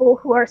 not people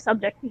who are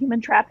subject to human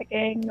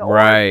trafficking or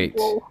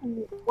people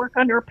who work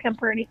under a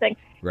pimp or anything.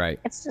 Right.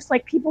 It's just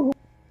like people who,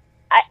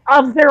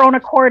 of their own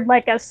accord,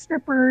 like as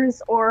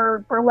strippers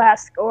or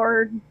burlesque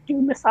or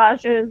do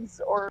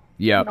massages or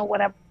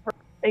whatever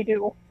they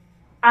do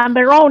on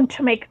their own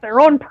to make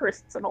their own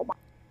personal money.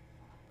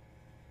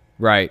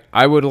 Right.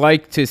 I would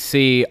like to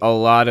see a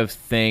lot of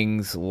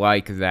things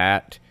like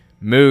that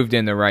moved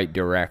in the right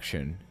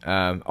direction.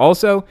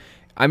 Also,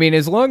 I mean,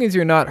 as long as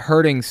you're not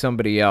hurting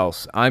somebody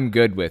else, I'm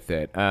good with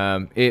it.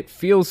 It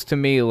feels to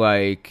me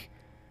like,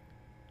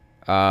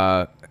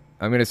 I'm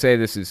going to say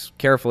this as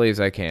carefully as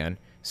I can,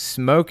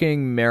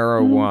 smoking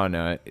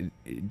marijuana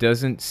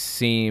doesn't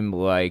seem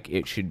like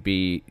it should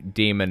be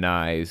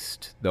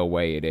demonized the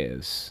way it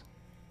is.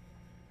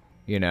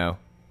 You know?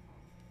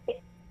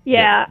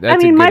 Yeah. I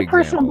mean, my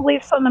personal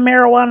beliefs on the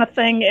marijuana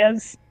thing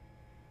is,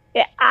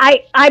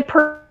 I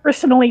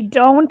personally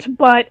don't,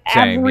 but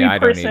every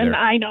person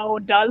I know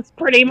does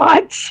pretty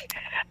much.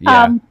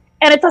 Yeah. And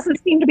it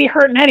doesn't seem to be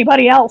hurting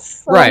anybody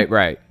else. So.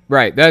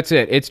 Right. That's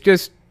it. It's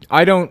just,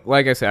 I don't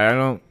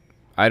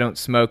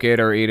smoke it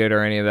or eat it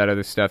or any of that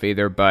other stuff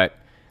either, but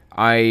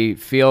I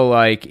feel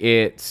like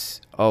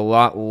it's a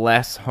lot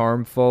less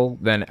harmful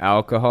than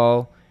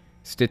alcohol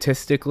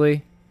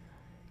statistically.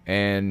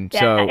 And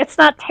so it's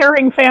not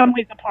tearing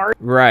families apart.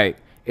 Right.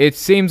 It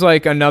seems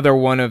like another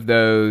one of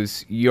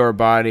those, your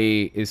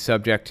body is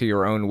subject to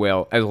your own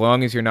will, as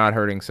long as you're not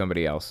hurting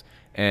somebody else.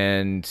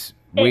 And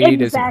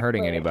weed isn't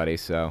hurting anybody,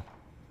 so,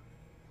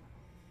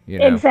 you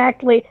know.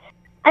 Exactly.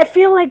 I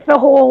feel like the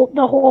whole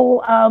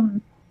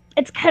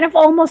it's kind of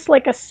almost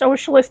like a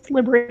socialist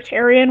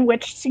libertarian,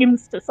 which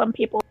seems to some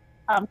people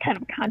kind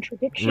of a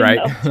contradiction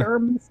of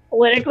terms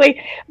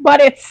politically. But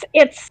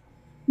it's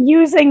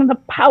using the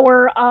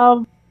power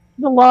of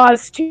the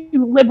laws to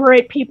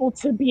liberate people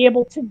to be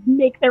able to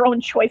make their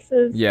own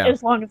choices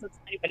as long as it's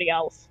anybody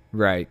else.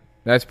 Right.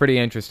 That's pretty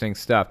interesting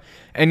stuff.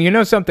 And you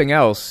know something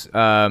else?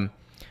 I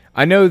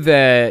know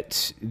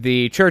that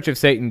the Church of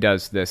Satan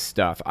does this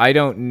stuff. I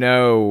don't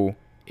know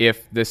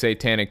if the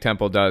Satanic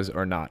Temple does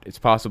or not. It's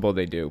possible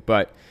they do.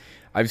 But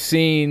I've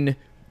seen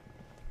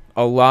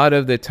a lot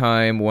of the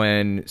time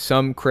when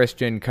some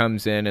Christian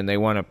comes in and they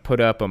want to put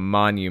up a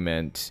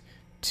monument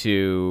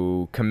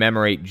to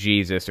commemorate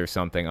Jesus or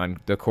something on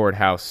the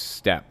courthouse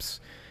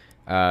steps.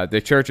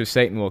 The Church of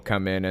Satan will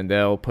come in and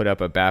they'll put up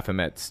a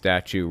Baphomet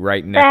statue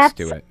right next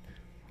to it.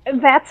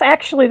 That's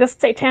actually the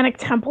Satanic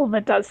Temple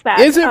that does that.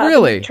 Is it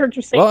really? Church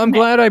of Satan. Well, I'm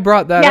glad I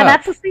brought that up. Yeah,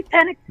 that's the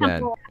Satanic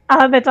Temple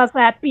that does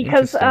that,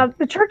 because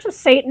the Church of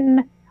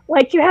Satan,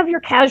 like, you have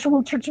your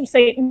casual Church of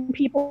Satan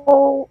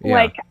people,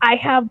 like I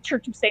have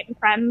Church of Satan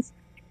friends,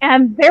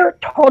 and they're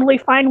totally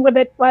fine with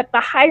it, but the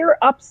higher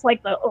ups,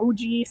 like the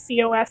OG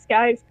COS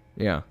guys,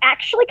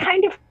 actually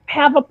kind of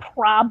have a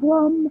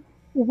problem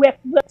with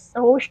the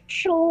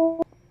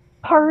social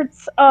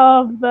parts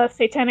of the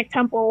Satanic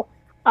Temple,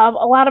 a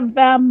lot of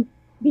them,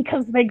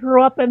 because they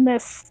grew up in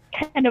this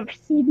kind of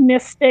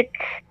hedonistic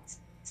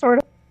sort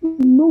of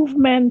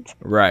movement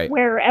Right.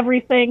 where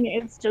everything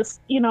is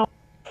just,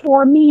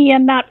 for me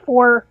and not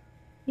for,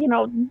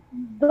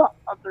 the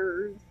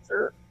others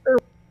or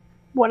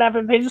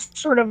whatever. They just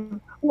sort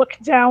of look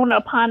down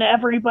upon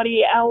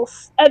everybody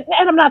else. And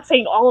I'm not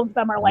saying all of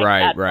them are like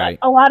that, Right.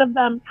 but a lot of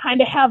them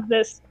kind of have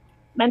this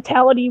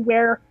mentality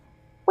where,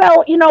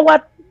 well, you know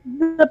what?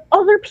 The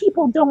other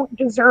people don't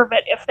deserve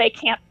it if they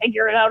can't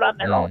figure it out on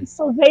their own.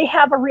 So they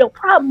have a real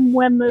problem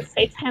when the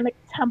Satanic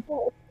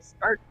Temple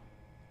starts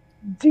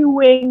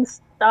doing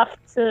stuff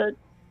to,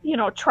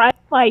 try to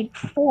fight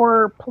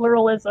for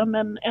pluralism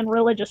and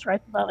religious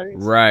rights of others.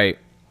 Right.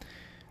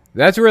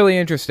 That's really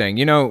interesting.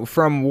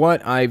 From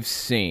what I've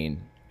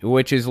seen,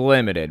 which is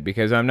limited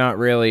because I'm not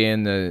really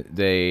in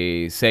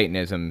the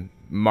Satanism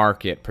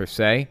market per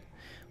se,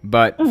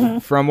 but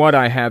from what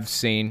I have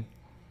seen,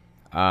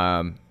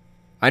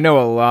 I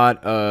know a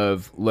lot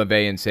of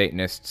LaVeyan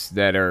Satanists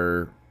that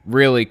are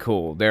really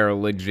cool. They're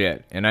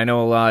legit. And I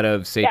know a lot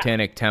of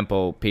Satanic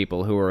Temple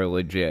people who are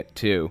legit,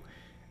 too.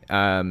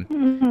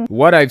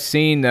 What I've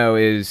seen, though,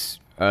 is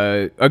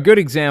a good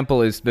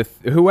example is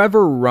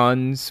whichever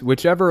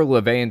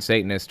LaVeyan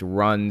Satanist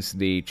runs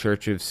the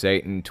Church of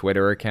Satan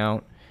Twitter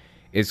account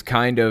is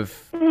kind of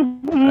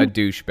a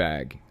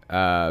douchebag.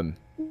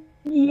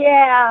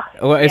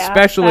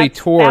 Especially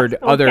toward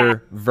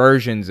other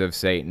versions of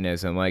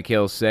Satanism. Like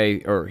he'll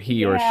say, or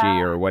he or she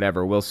or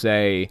whatever will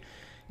say,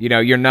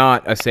 you're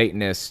not a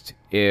Satanist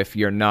if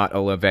you're not a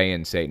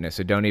LaVeyan Satanist.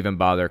 So don't even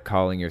bother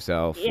calling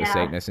yourself a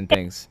Satanist and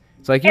things.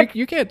 It's like,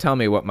 you can't tell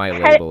me what my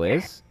label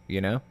is,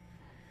 Yeah,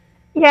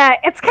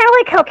 it's kind of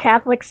like how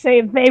Catholics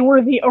say they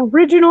were the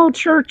original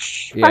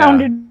church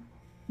founded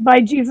by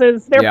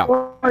Jesus,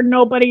 therefore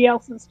nobody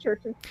else's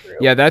church is true.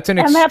 Yeah, that's an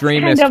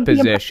extremist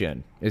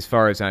position, as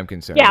far as I'm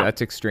concerned. Yeah.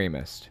 That's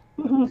extremist.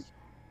 Mm-hmm.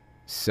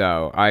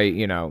 So,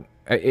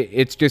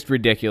 it's just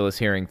ridiculous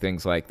hearing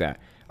things like that.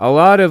 A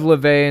lot of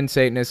LaVeyan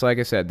Satanists, like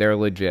I said, they're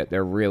legit.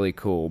 They're really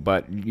cool.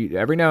 But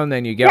every now and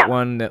then you get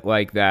one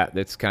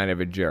that's kind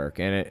of a jerk.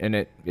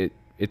 And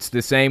it's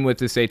the same with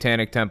the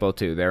Satanic Temple,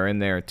 too. They're in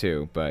there,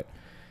 too. But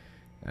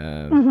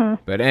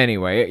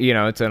anyway,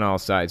 it's on all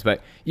sides.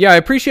 But yeah, I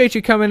appreciate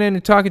you coming in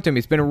and talking to me.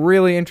 It's been a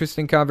really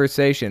interesting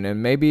conversation,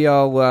 and maybe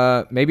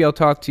I'll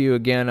talk to you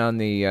again on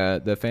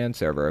the fan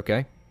server.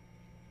 Okay?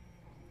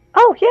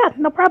 Oh yeah,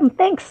 no problem.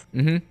 Thanks.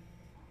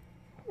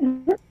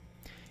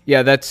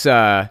 Yeah,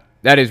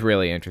 that is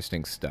really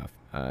interesting stuff.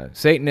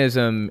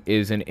 Satanism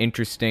is an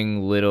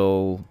interesting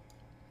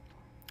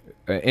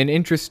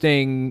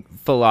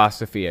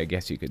philosophy, I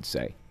guess you could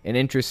say. An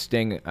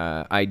interesting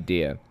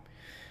idea.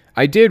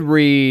 I did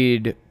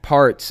read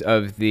parts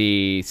of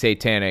the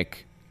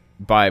Satanic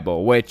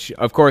Bible, which,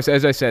 of course,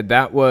 as I said,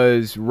 that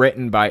was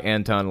written by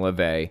Anton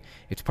LaVey.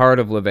 It's part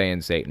of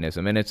LaVeyan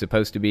Satanism, and it's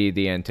supposed to be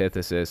the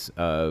antithesis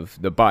of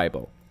the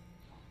Bible.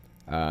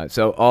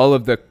 So all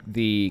of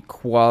the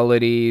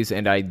qualities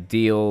and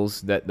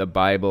ideals that the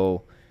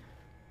Bible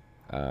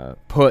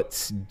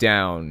puts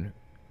down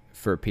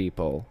for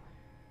people,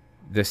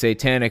 the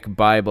Satanic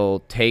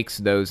Bible takes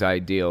those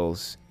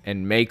ideals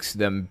and makes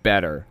them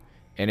better,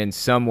 and in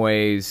some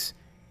ways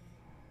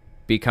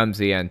becomes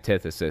the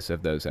antithesis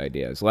of those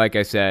ideas. Like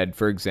I said,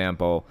 for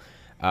example,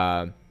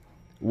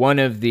 one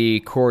of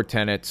the core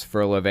tenets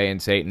for LaVeyan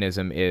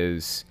Satanism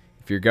is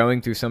if you're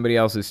going through somebody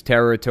else's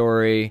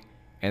territory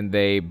and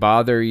they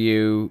bother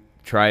you,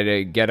 try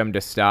to get them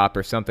to stop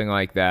or something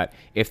like that.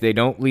 If they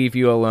don't leave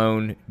you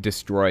alone,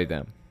 destroy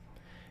them.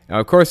 Now,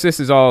 of course, this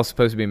is all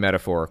supposed to be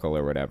metaphorical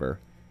or whatever,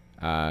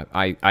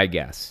 I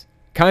guess.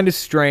 Kind of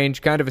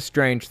a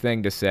strange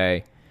thing to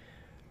say.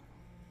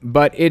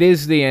 But it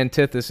is the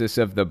antithesis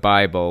of the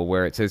Bible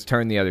where it says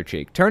turn the other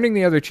cheek. Turning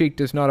the other cheek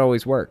does not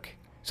always work.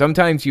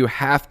 Sometimes you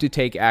have to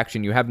take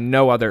action. You have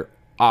no other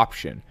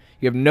option.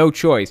 You have no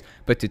choice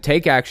but to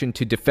take action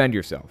to defend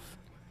yourself.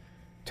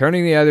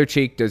 Turning the other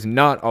cheek does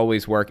not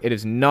always work. It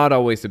is not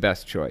always the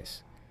best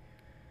choice.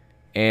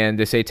 And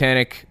the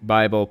Satanic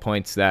Bible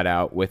points that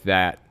out with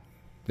that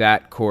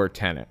core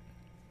tenet.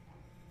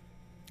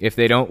 If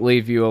they don't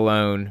leave you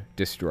alone,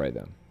 destroy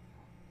them.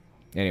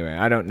 Anyway,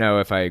 I don't know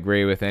if I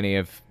agree with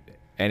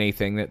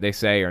anything that they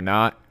say or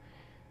not.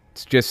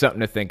 It's just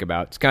something to think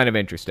about. It's kind of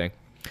interesting.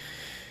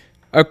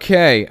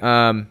 Okay,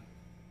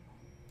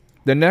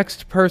 the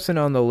next person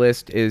on the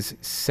list is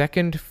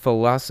Second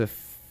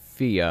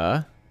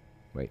Philosophia.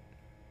 Wait,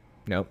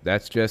 no,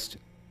 that's just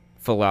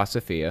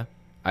Philosophia.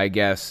 I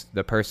guess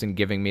the person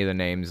giving me the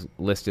names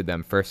listed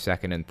them first,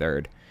 second, and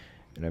third.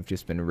 And I've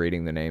just been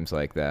reading the names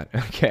like that.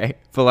 Okay,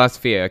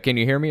 Philosophia. Can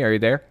you hear me? Are you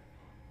there?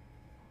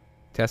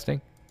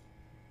 Testing?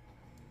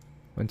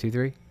 1, 2,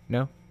 3?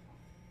 No?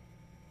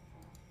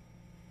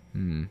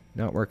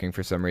 Not working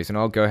for some reason.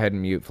 I'll go ahead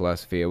and mute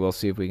Philosophia. We'll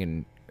see if we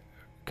can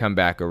come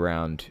back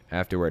around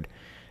afterward.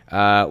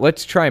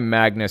 Let's try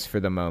Magnus for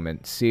the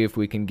moment. See if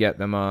we can get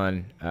them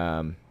on.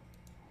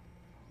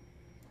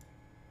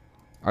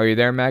 Are you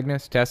there,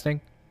 Magnus? Testing?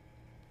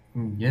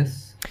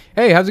 Yes.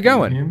 Hey, how's it Can you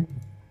going? hear me?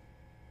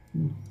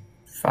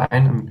 Fine,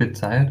 I'm a bit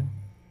tired.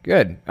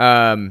 Good.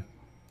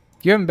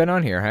 You haven't been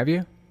on here, have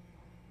you?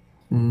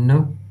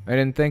 No. I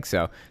didn't think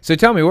so. So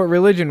tell me, what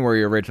religion were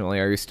you originally?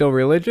 Are you still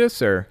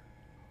religious, or?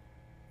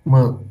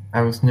 Well,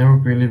 I was never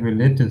really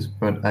religious,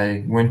 but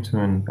I went to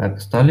an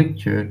apostolic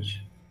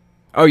church.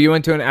 Oh, you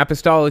went to an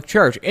apostolic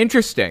church.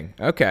 Interesting.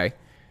 Okay.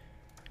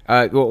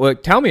 Well,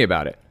 tell me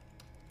about it.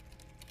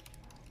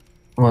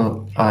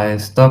 Well, I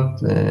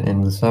stopped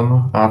in the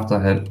summer after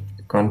I had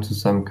gone to a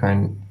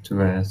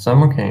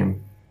summer camp,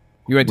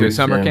 You went to a which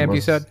summer camp, you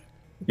was said?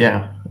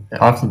 yeah.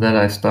 After that,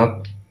 I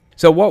stopped.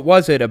 So what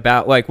was it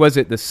about? Like, was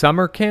it the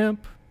summer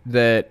camp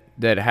that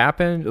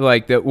happened?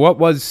 Like, that? What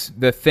was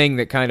the thing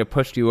that kind of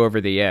pushed you over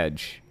the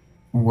edge?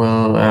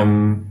 Well,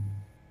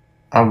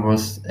 I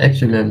was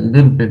actually a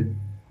little bit,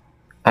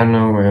 I don't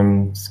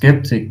know,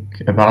 skeptic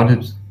about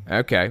it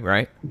Okay,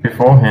 right.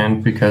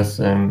 beforehand because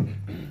on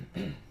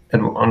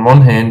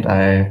one hand,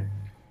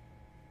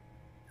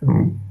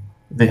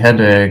 they had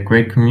a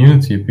great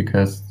community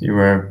because they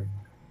were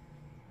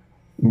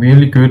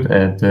really good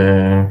at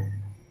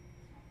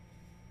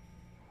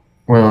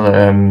well,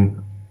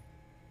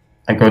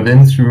 I got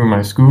in through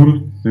my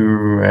school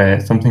through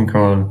something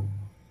called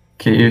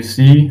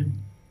KFC,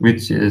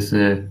 which is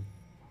a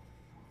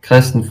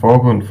Kristen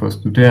Forbund for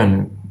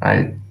Studerende.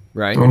 I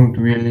Right. don't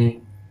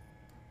really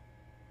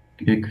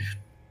a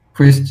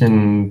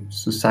Christian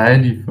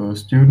society for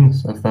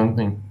students or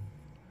something.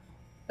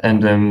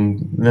 And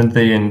then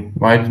they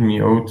invited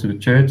me over to the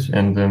church,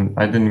 and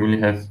I didn't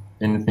really have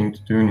anything to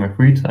do in my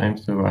free time,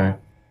 so I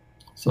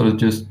sort of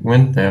just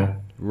went there.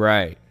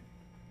 Right.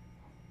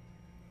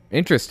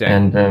 Interesting.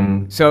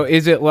 And So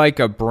is it like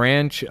a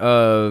branch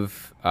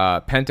of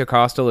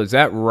Pentecostal? Is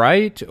that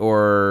right?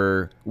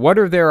 Or what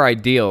are their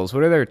ideals?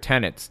 What are their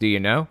tenets? Do you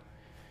know?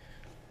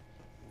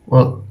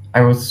 well,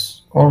 I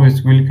was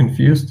always really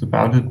confused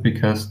about it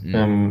because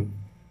there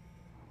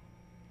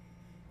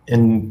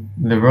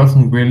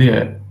wasn't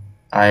really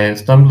I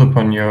stumbled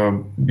upon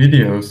your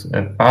videos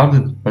about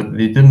it, but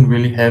they didn't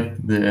really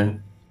have the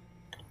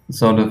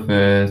sort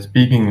of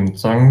speaking in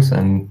tongues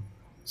and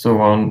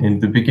so on in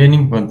the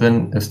beginning, but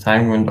then as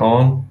time went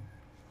on,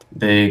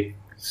 they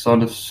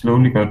sort of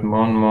slowly got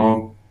more and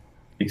more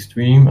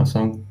extreme or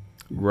something.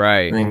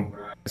 Right.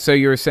 So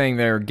you were saying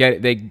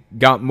they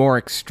got more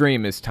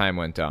extreme as time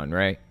went on,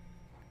 right?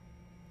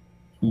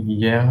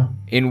 Yeah.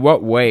 In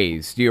what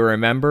ways? Do you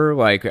remember?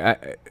 Like,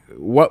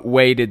 what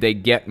way did they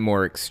get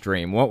more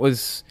extreme? What were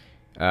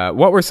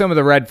some of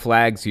the red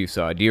flags you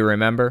saw? Do you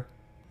remember?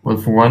 Well,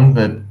 for one,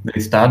 that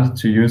they started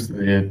to use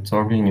the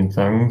talking in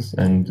tongues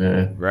and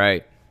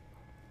Right.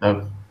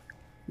 stuff,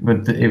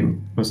 but it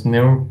was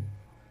never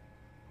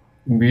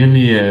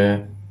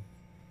really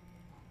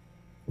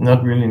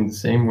not really in the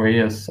same way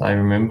as I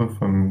remember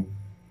from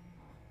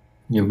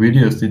your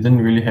videos. They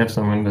didn't really have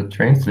someone that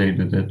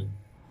translated it.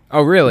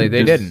 Oh, really?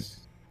 They didn't.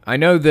 I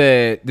know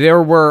that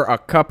there were a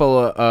couple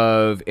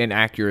of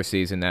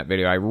inaccuracies in that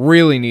video. I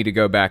really need to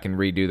go back and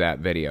redo that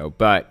video.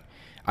 But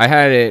I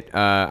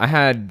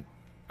had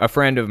a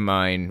friend of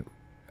mine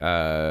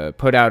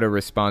put out a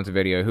response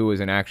video who was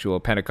an actual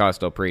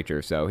Pentecostal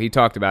preacher. So he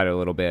talked about it a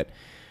little bit.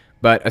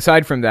 But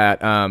aside from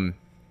that,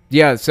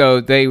 yeah,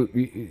 so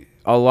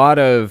a lot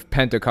of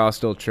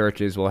Pentecostal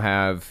churches will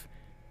have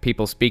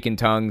people speak in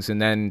tongues,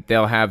 and then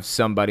they'll have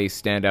somebody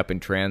stand up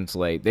and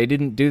translate. They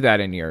didn't do that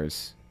in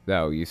yours,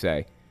 though, you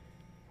say?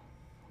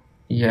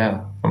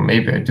 Yeah, or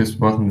maybe I just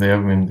wasn't there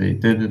when they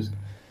did it.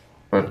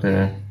 But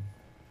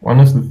one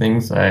of the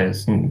things I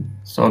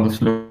sort of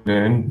slowly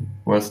learned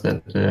was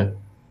that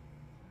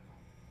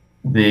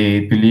they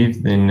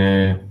believed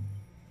in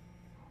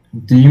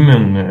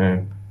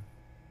demon,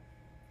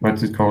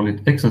 what's it called,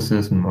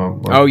 exorcism or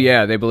what? Oh,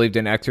 yeah, they believed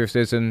in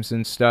exorcisms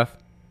and stuff?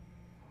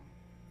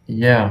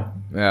 Yeah.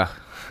 Yeah.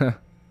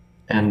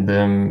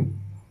 And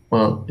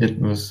well, it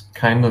was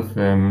kind of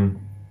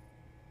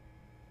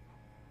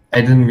I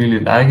didn't really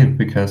like it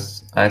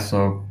because I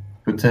saw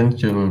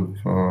potential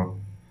for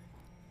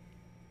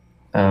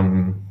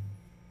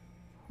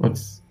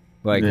what's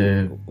Like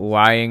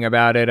lying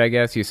about it, I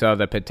guess. You saw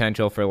the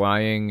potential for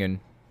lying and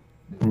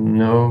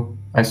no,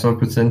 I saw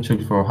potential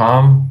for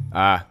harm,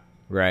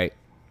 right.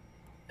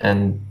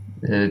 and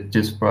it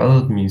just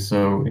bothered me.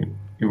 So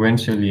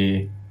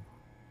eventually,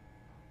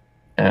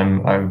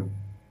 I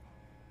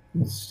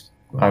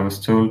was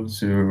told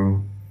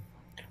to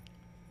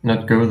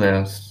not go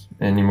there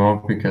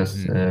anymore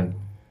because,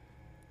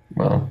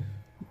 well,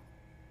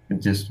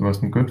 it just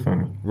wasn't good for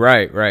me.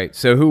 Right.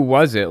 So who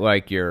was it?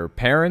 Like your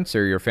parents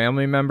or your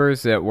family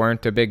members that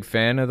weren't a big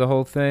fan of the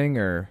whole thing,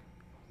 or?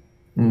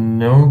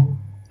 No,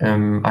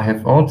 I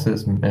have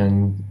autism,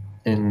 and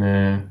in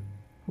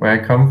where I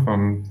come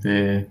from,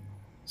 the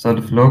sort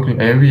of local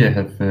area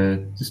have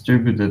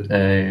distributed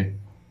a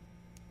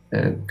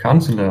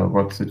counselor,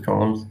 what's it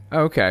called?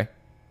 Okay.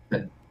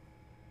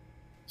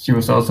 She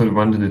was also the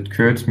one that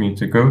encouraged me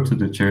to go to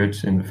the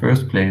church in the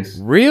first place.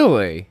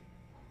 Really?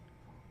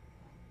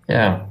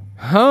 Yeah.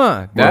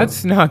 Huh,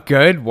 that's not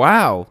good.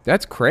 Wow,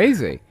 that's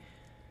crazy.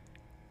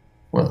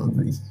 Well,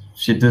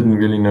 she didn't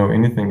really know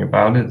anything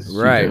about it. She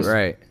Right, just,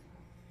 right.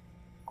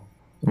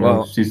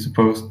 well, she's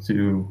supposed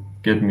to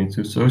get me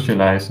to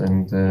socialize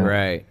and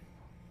Right.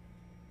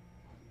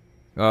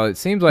 Well, it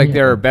seems like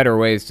there are better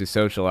ways to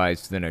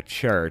socialize than a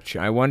church.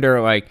 I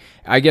wonder, like,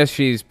 I guess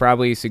she's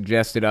probably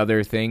suggested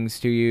other things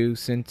to you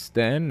since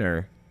then,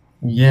 or?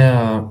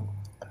 Yeah,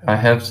 I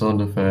have sort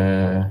of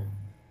a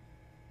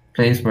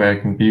place where I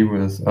can be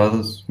with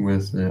others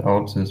with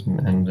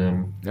autism,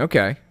 and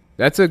Okay,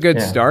 that's a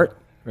good start,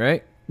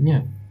 right?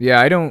 Yeah.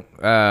 Yeah, I don't,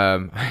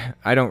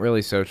 I don't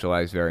really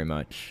socialize very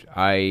much.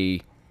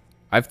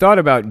 I've thought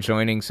about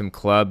joining some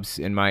clubs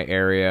in my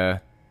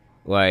area,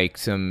 like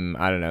some,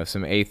 I don't know,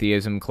 some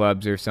atheism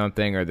clubs or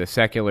something, or the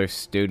Secular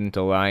Student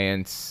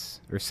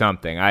Alliance or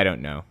something. I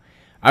don't know.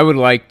 I would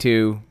like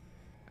to.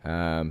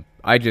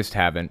 I just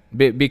haven't,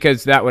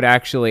 because that would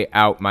actually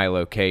out my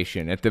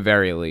location at the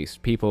very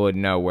least. People would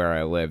know where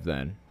I live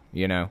then,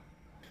 you know?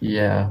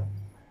 Yeah.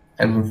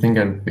 I don't think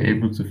I'd be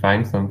able to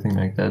find something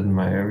like that in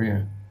my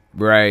area.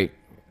 Right.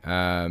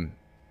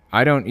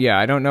 I don't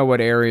know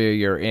what area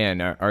you're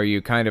in. Are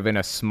you kind of in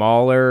a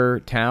smaller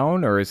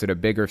town, or is it a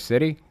bigger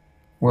city?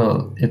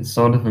 Well, it's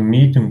sort of a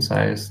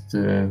medium-sized.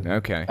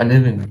 Okay. I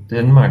live in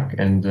Denmark,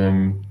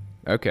 and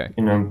Okay.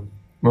 you know,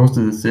 most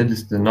of the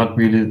cities, they're not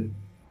really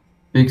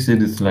big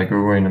cities like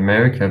over in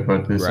America,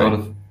 but they're sort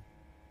of,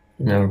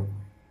 you know,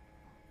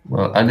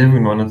 well, I live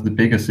in one of the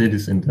bigger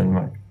cities in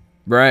Denmark.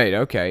 Right.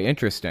 Okay.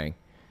 Interesting.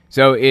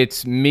 So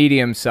it's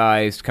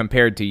medium-sized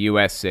compared to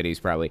U.S. cities,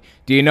 probably.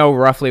 Do you know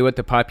roughly what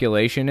the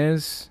population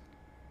is?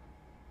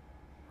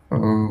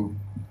 Oh,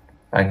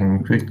 I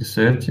can quickly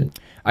search it.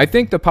 I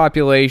think the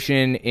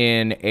population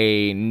in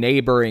a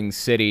neighboring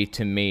city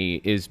to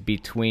me is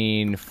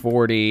between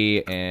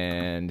 40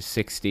 and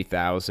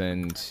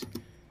 60,000.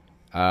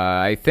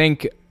 I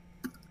think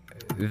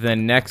the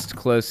next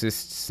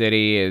closest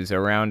city is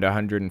around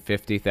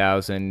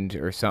 150,000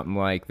 or something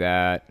like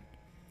that.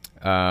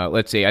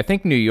 Let's see. I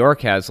think New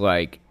York has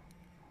like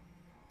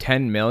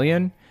 10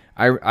 million.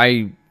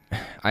 I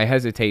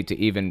hesitate to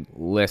even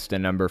list a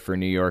number for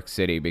New York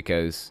City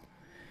because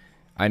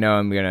I know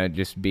I'm going to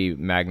just be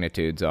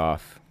magnitudes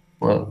off.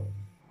 Well,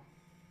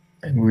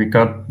 we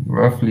got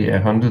roughly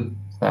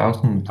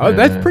 100,000. Oh,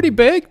 that's pretty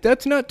big.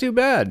 That's not too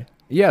bad.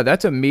 Yeah,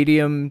 that's a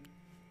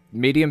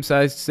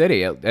medium-sized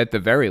city at the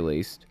very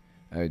least,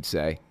 I would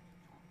say.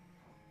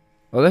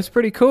 Well, that's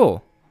pretty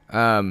cool.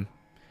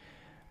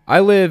 I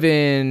live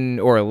in,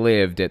 or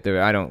lived at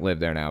the, I don't live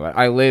there now, but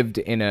I lived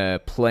in a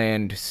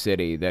planned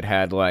city that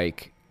had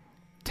like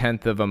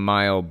 10th of a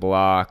mile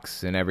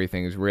blocks and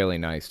everything. Is really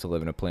nice to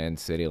live in a planned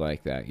city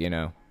like that, you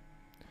know?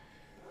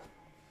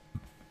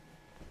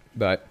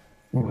 But.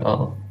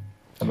 Well,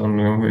 I don't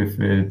know if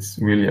it's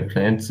really a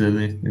planned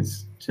city.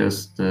 It's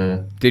just.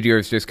 Did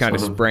yours just kind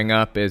of spring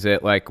up? Is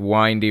it like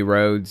windy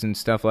roads and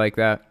stuff like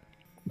that?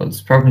 Well,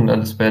 it's probably not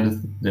as bad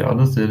as the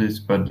other cities,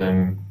 but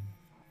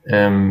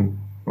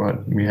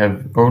what we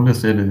have older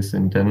cities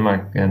in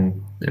Denmark,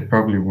 and they're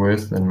probably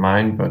worse than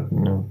mine. But you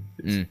know,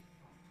 it's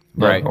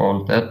not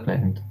all that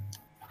planned.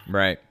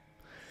 Right.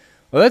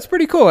 Well, that's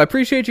pretty cool. I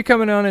appreciate you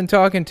coming on and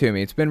talking to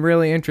me. It's been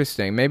really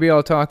interesting. Maybe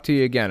I'll talk to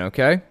you again.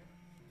 Okay.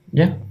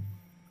 Yeah.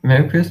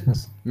 Merry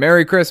Christmas.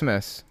 Merry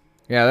Christmas.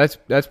 Yeah,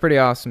 that's pretty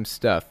awesome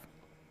stuff.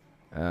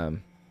 I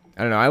don't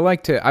know.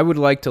 I would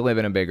like to live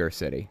in a bigger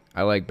city.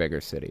 I like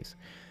bigger cities.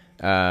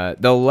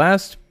 The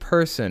last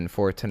person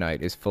for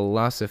tonight is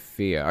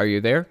Philosophia. Are you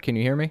there? Can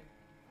you hear me?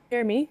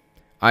 Hear me?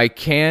 I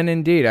can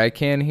indeed. I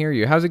can hear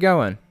you. How's it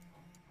going?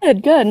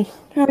 Good.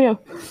 How are you?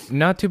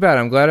 Not too bad.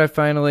 I'm glad I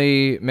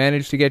finally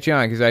managed to get you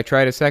on because I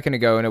tried a second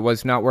ago and it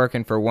was not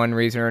working for one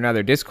reason or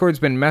another. Discord's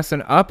been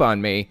messing up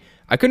on me.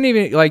 I couldn't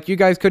even, you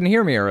guys couldn't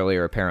hear me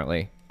earlier,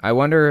 apparently. I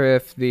wonder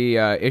if the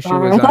issue was on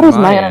my end. I thought it was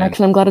my end,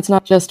 actually. I'm glad it's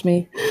not just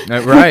me.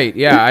 Right,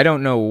 yeah. I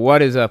don't know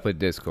what is up with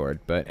Discord.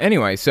 But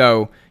anyway,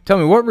 so tell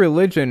me, what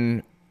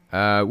religion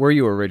were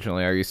you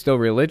originally? Are you still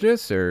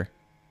religious, or?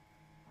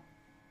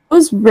 I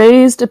was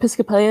raised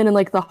Episcopalian in,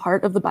 the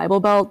heart of the Bible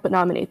Belt, but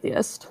now I'm an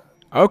atheist.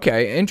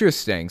 Okay,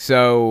 interesting.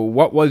 So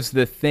what was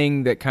the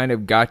thing that kind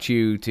of got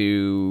you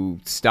to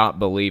stop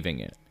believing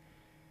it?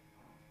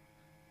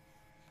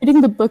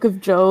 Reading the Book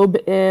of Job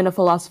in a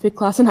philosophy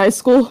class in high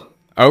school.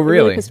 Oh, really?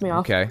 It really pissed me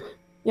off. Okay.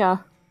 Yeah.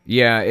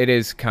 Yeah, it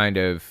is kind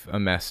of a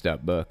messed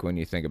up book when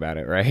you think about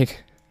it,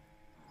 right?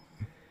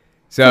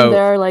 So from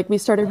there, we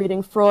started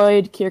reading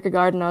Freud,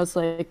 Kierkegaard, and I was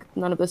like,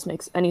 none of this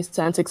makes any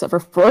sense except for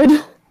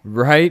Freud.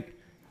 Right.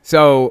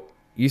 So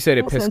you said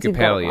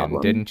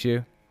Episcopalian, didn't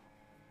you?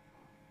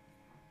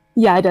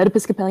 Yeah, I did,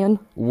 Episcopalian.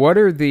 What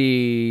are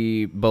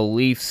the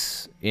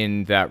beliefs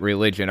in that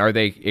religion? Are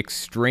they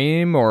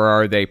extreme or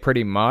are they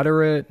pretty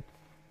moderate?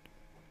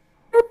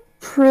 They're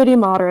pretty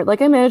moderate.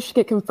 I managed to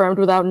get confirmed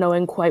without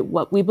knowing quite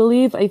what we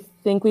believe. I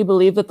think we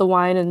believe that the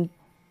wine and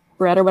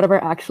bread or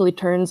whatever actually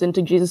turns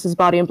into Jesus'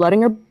 body and blood in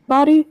your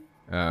body.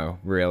 Oh,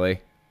 really?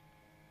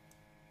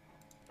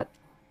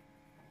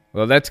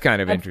 Well, that's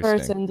kind of interesting.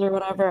 Persons or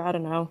whatever, I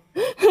don't know.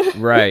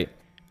 Right.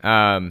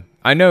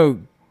 I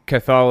know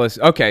Catholic.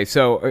 Okay,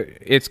 so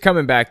it's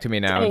coming back to me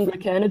now.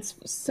 Anglican. It's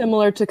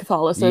similar to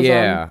Catholicism.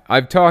 Yeah,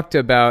 I've talked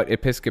about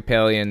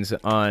Episcopalians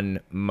on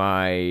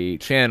my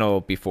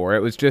channel before. It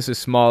was just a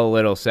small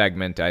little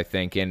segment, I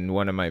think, in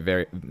one of my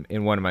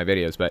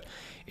videos, but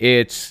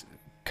it's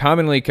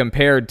commonly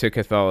compared to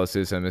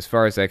Catholicism as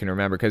far as I can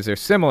remember, because they're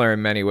similar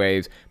in many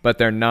ways, but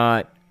they're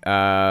not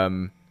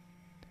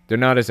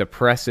as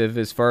oppressive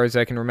as far as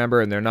I can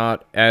remember, and they're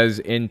not as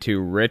into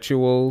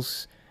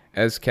rituals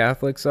as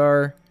Catholics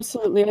are.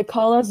 Absolutely. They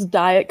call us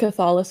diet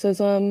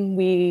Catholicism.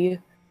 We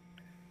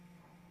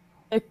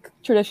like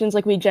traditions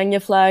like we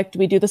genuflect,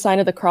 we do the sign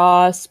of the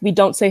cross, we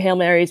don't say Hail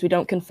Marys, we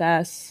don't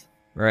confess.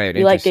 Right,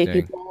 we like gay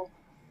interesting. people.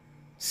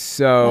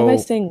 So, Why am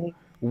I saying?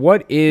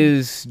 What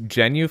is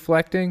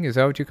genuflecting? Is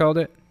that what you called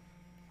it?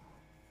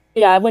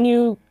 Yeah, when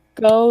you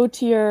go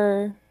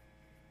to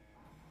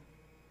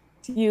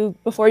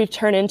before you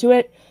turn into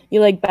it,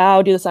 you like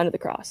bow, do the sign of the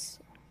cross.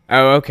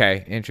 Oh,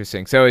 okay.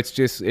 Interesting. So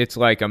it's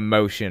like a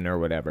motion or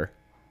whatever.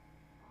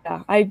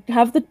 Yeah, I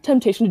have the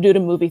temptation to do it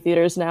in movie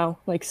theaters now,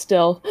 like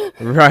still.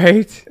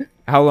 Right?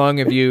 How long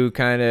have you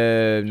kind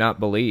of not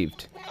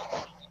believed?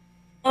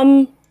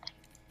 That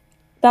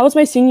was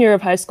my senior year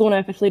of high school, and I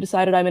officially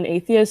decided I'm an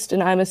atheist,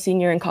 and I'm a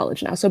senior in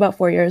college now, so about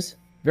 4 years.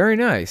 Very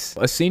nice.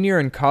 A senior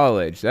in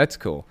college. That's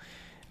cool.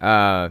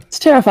 It's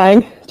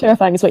terrifying.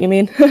 Terrifying is what you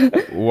mean.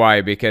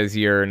 Why? Because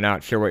you're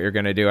not sure what you're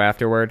going to do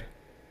afterward?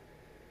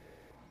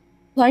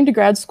 Applying to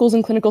grad schools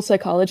in clinical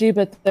psychology,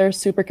 but they're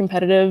super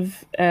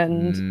competitive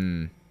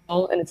and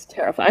it's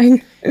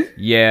terrifying.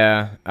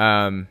 Yeah.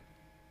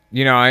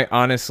 I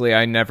honestly,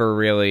 I never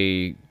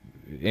really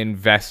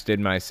invested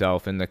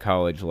myself in the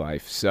college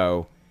life.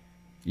 So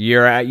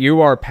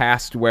you are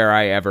past where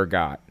I ever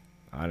got,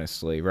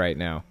 honestly, right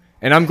now.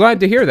 And I'm glad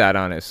to hear that,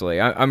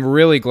 honestly. I'm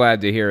really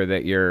glad to hear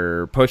that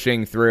you're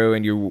pushing through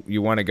and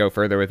you want to go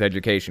further with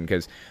education,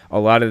 because a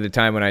lot of the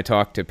time when I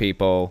talk to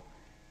people,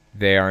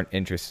 they aren't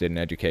interested in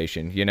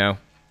education, you know? I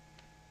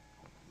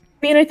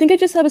mean, I think I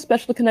just have a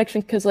special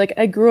connection because, like,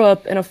 I grew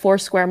up in a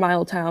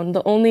 4-square-mile town.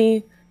 The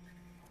only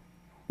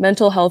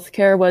mental health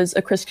care was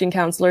a Christian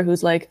counselor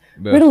who's like,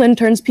 Ritalin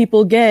turns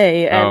people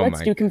gay, and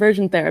let's do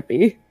conversion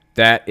therapy.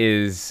 That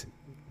is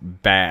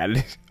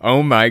bad.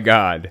 Oh my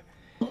God.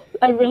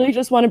 I really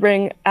just want to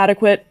bring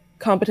adequate,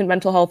 competent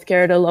mental health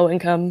care to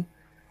low-income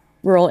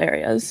rural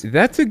areas.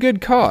 That's a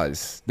good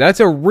cause. That's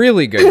a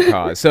really good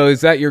cause. So is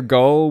that your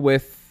goal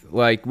with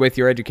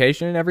your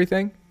education and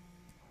everything?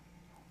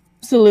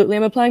 Absolutely.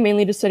 I'm applying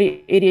mainly to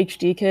study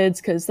ADHD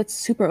kids because that's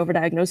super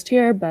overdiagnosed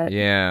here, but...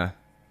 Yeah.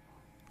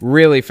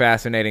 Really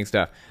fascinating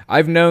stuff.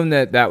 I've known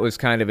that was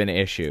kind of an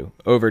issue,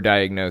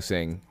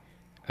 overdiagnosing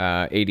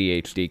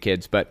ADHD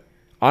kids, but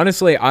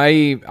honestly,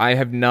 I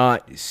have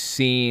not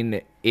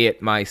seen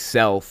it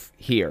myself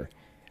here.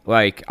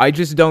 Like, I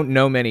just don't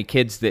know many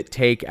kids that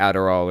take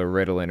Adderall or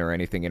Ritalin or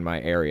anything in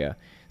my area.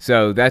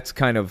 So that's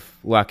kind of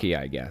lucky,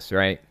 I guess,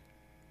 right?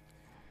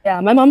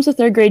 Yeah, my mom's a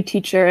 3rd grade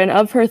teacher, and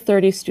of her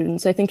 30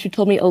 students, I think she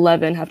told me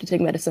 11 have to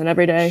take medicine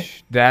every day.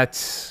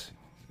 That's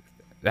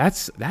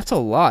a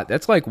lot.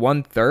 That's like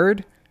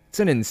 1/3. It's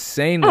an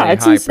insanely high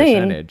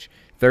insane. Percentage.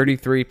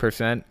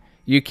 33%.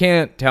 You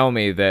can't tell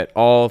me that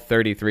all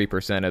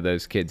 33% of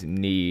those kids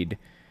need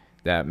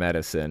that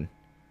medicine.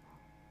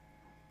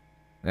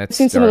 I've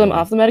seen some of them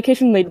off the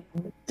medication. They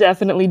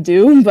definitely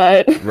do,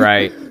 but...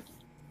 Right.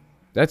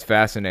 That's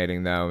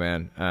fascinating, though,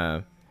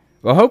 man.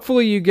 Well,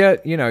 hopefully you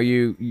get,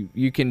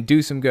 you can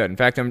do some good. In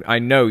fact, I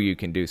know you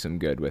can do some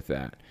good with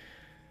that.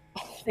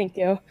 Thank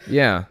you.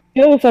 Yeah.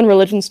 You have a fun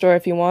religion story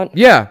if you want.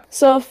 Yeah.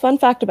 So, fun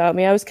fact about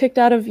me, I was kicked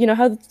out of,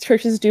 how the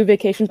churches do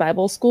vacation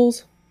Bible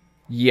schools?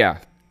 Yeah.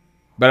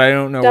 But I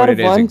don't know what it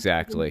is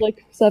exactly.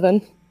 Like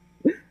 7.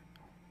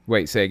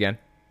 Wait, say again.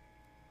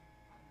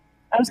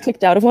 I was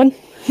kicked out of one.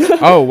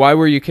 Oh, why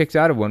were you kicked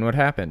out of one? What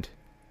happened?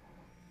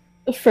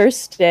 The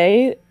first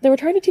day, they were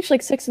trying to teach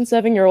like 6 and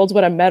 7-year-olds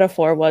what a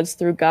metaphor was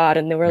through God,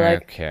 and they were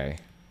like, okay,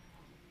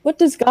 what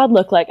does God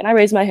look like? And I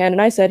raised my hand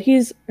and I said,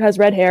 has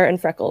red hair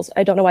and freckles.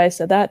 I don't know why I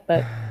said that,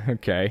 but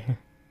okay.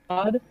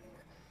 God. And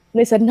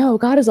they said, no,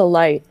 God is a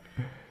light.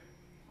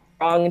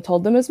 Wrong, and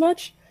told them as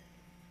much.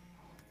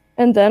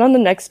 And then on the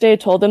next day, I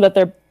told them that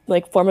their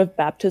form of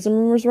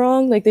baptism was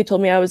wrong. Like, they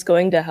told me I was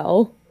going to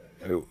hell.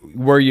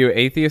 Were you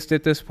atheist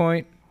at this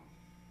point?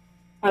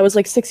 I was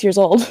 6 years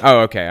old. Oh,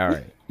 okay, all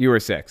right. You were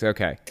 6,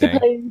 okay.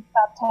 They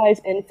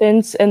baptize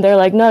infants, and they're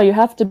like, no, you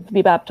have to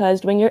be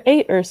baptized when you're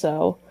 8 or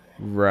so.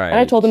 Right. And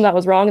I told them that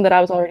was wrong and that I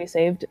was already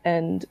saved,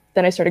 and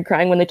then I started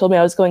crying when they told me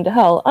I was going to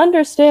hell,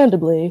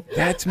 understandably.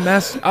 That's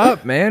messed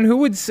up, man. Who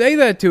would say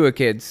that to a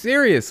kid?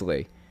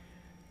 Seriously.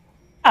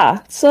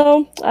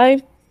 So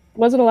I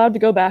wasn't allowed to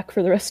go back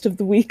for the rest of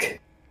the week.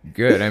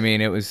 Good. I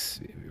mean, it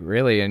was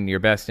really in your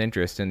best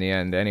interest in the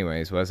end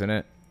anyways, wasn't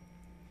it?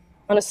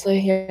 Honestly,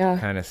 yeah.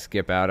 Kind of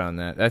skip out on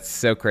that. That's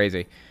so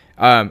crazy.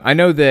 I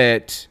know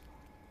that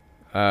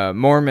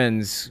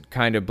Mormons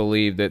kind of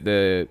believe that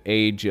the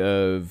age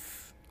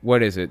of,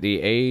 what is it?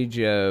 The age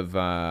of,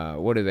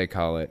 what do they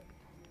call it?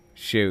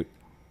 Shoot.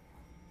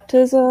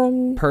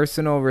 baptism.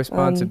 Personal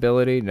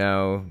responsibility?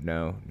 No,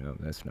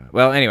 that's not.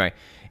 Well, anyway,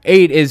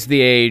 8 is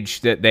the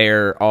age that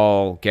they're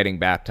all getting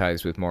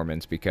baptized with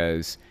Mormons,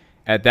 because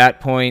at that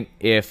point,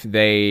 if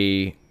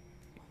they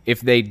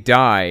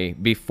die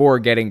before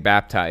getting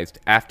baptized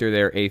after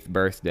their 8th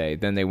birthday,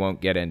 then they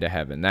won't get into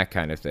heaven, that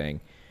kind of thing.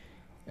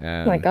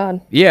 Oh my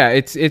God. Yeah,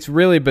 it's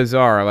really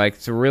bizarre. Like,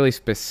 it's a really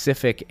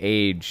specific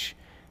age.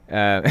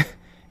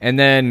 And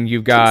then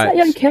you've got...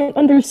 I can't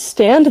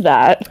understand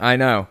that. I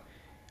know.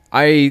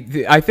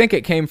 I think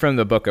it came from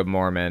the Book of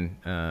Mormon,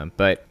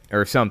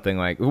 or something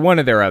like one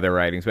of their other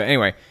writings. But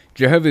anyway,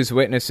 Jehovah's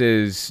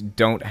Witnesses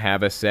don't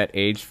have a set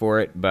age for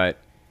it, but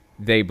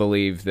they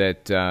believe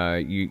that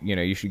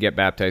you should get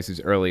baptized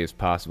as early as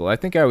possible. I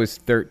think I was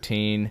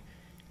 13.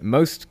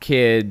 Most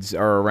kids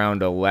are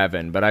around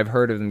 11, but I've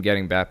heard of them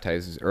getting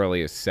baptized as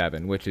early as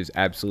 7, which is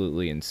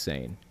absolutely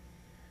insane.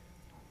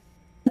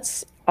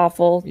 That's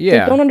awful.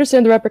 Yeah. I don't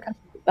understand the repercussions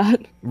of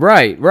that.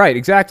 Right,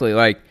 exactly.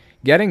 Like,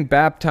 getting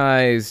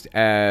baptized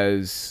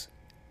as,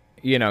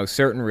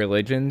 certain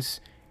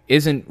religions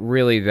isn't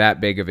really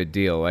that big of a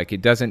deal. Like,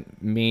 it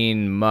doesn't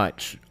mean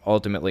much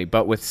ultimately.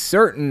 But with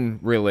certain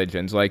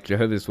religions, like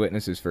Jehovah's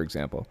Witnesses, for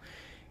example,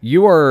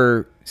 you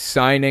are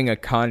signing a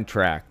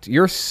contract.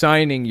 You're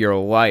signing your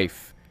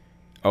life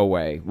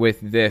away with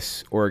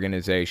this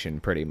organization,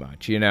 pretty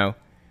much, Yeah.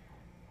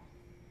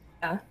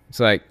 It's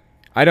like,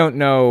 I don't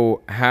know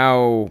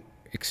how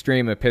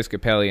extreme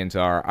Episcopalians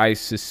are. I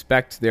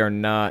suspect they're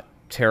not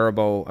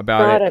terrible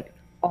about Not it. at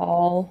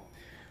all.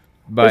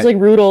 But There's like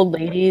rude old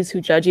ladies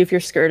who judge you if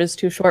your skirt is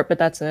too short, but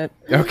that's it.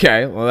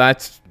 okay, well,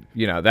 that's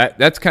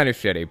that's kind of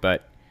shitty,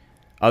 but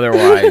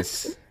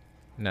otherwise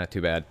not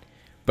too bad.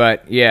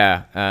 But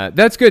yeah,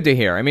 that's good to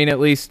hear. I mean, at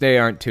least they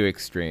aren't too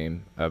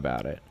extreme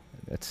about it.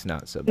 That's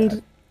not so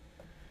bad.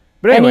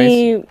 But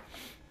anyways,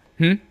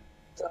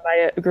 Stuff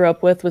I grew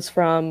up with was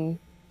from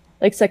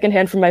like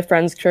secondhand from my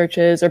friends'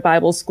 churches or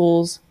Bible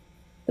schools,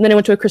 and then I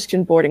went to a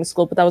Christian boarding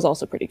school, but that was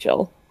also pretty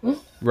chill.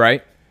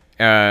 Right,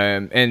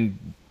 and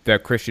the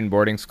Christian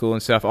boarding school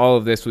and stuff. All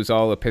of this was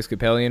all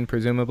Episcopalian,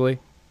 presumably.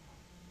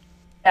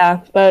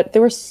 Yeah, but they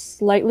were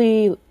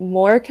slightly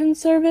more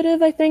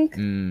conservative, I think.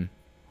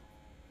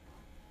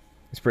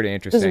 It's pretty It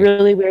interesting. was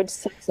really weird,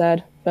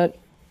 sad, but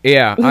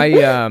Yeah,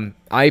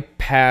 I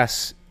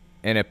pass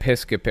an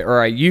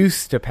I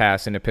used to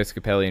pass an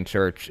Episcopalian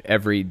church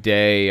every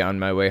day on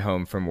my way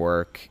home from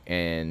work,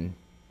 and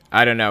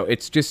I don't know,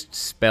 it's just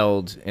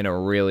spelled in a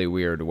really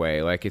weird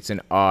way. Like, it's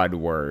an odd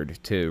word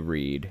to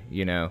read,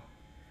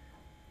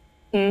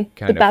 Kind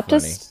the of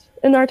Baptists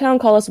in our town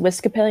call us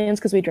Whiskapalians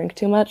because we drink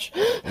too much.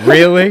 funny.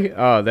 Really?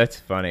 Oh, that's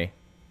funny.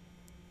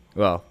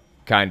 Well,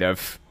 kind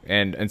of,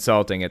 and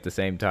insulting at the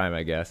same time,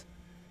 I guess.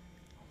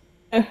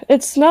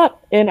 It's not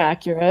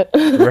inaccurate.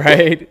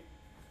 Right?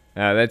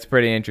 That's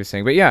pretty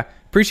interesting. But yeah,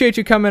 appreciate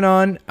you coming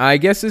on. I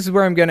guess this is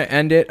where I'm going to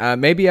end it.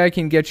 Maybe I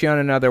can get you on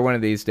another one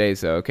of these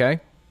days, though,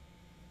 okay?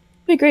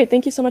 Be great.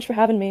 Thank you so much for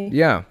having me.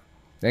 Yeah.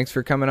 Thanks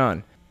for coming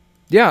on.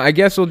 Yeah, I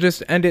guess we'll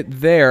just end it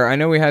there. I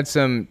know we had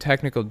some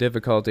technical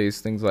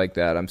difficulties, things like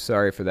that. I'm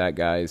sorry for that,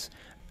 guys.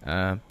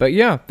 But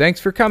yeah, thanks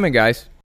for coming, guys.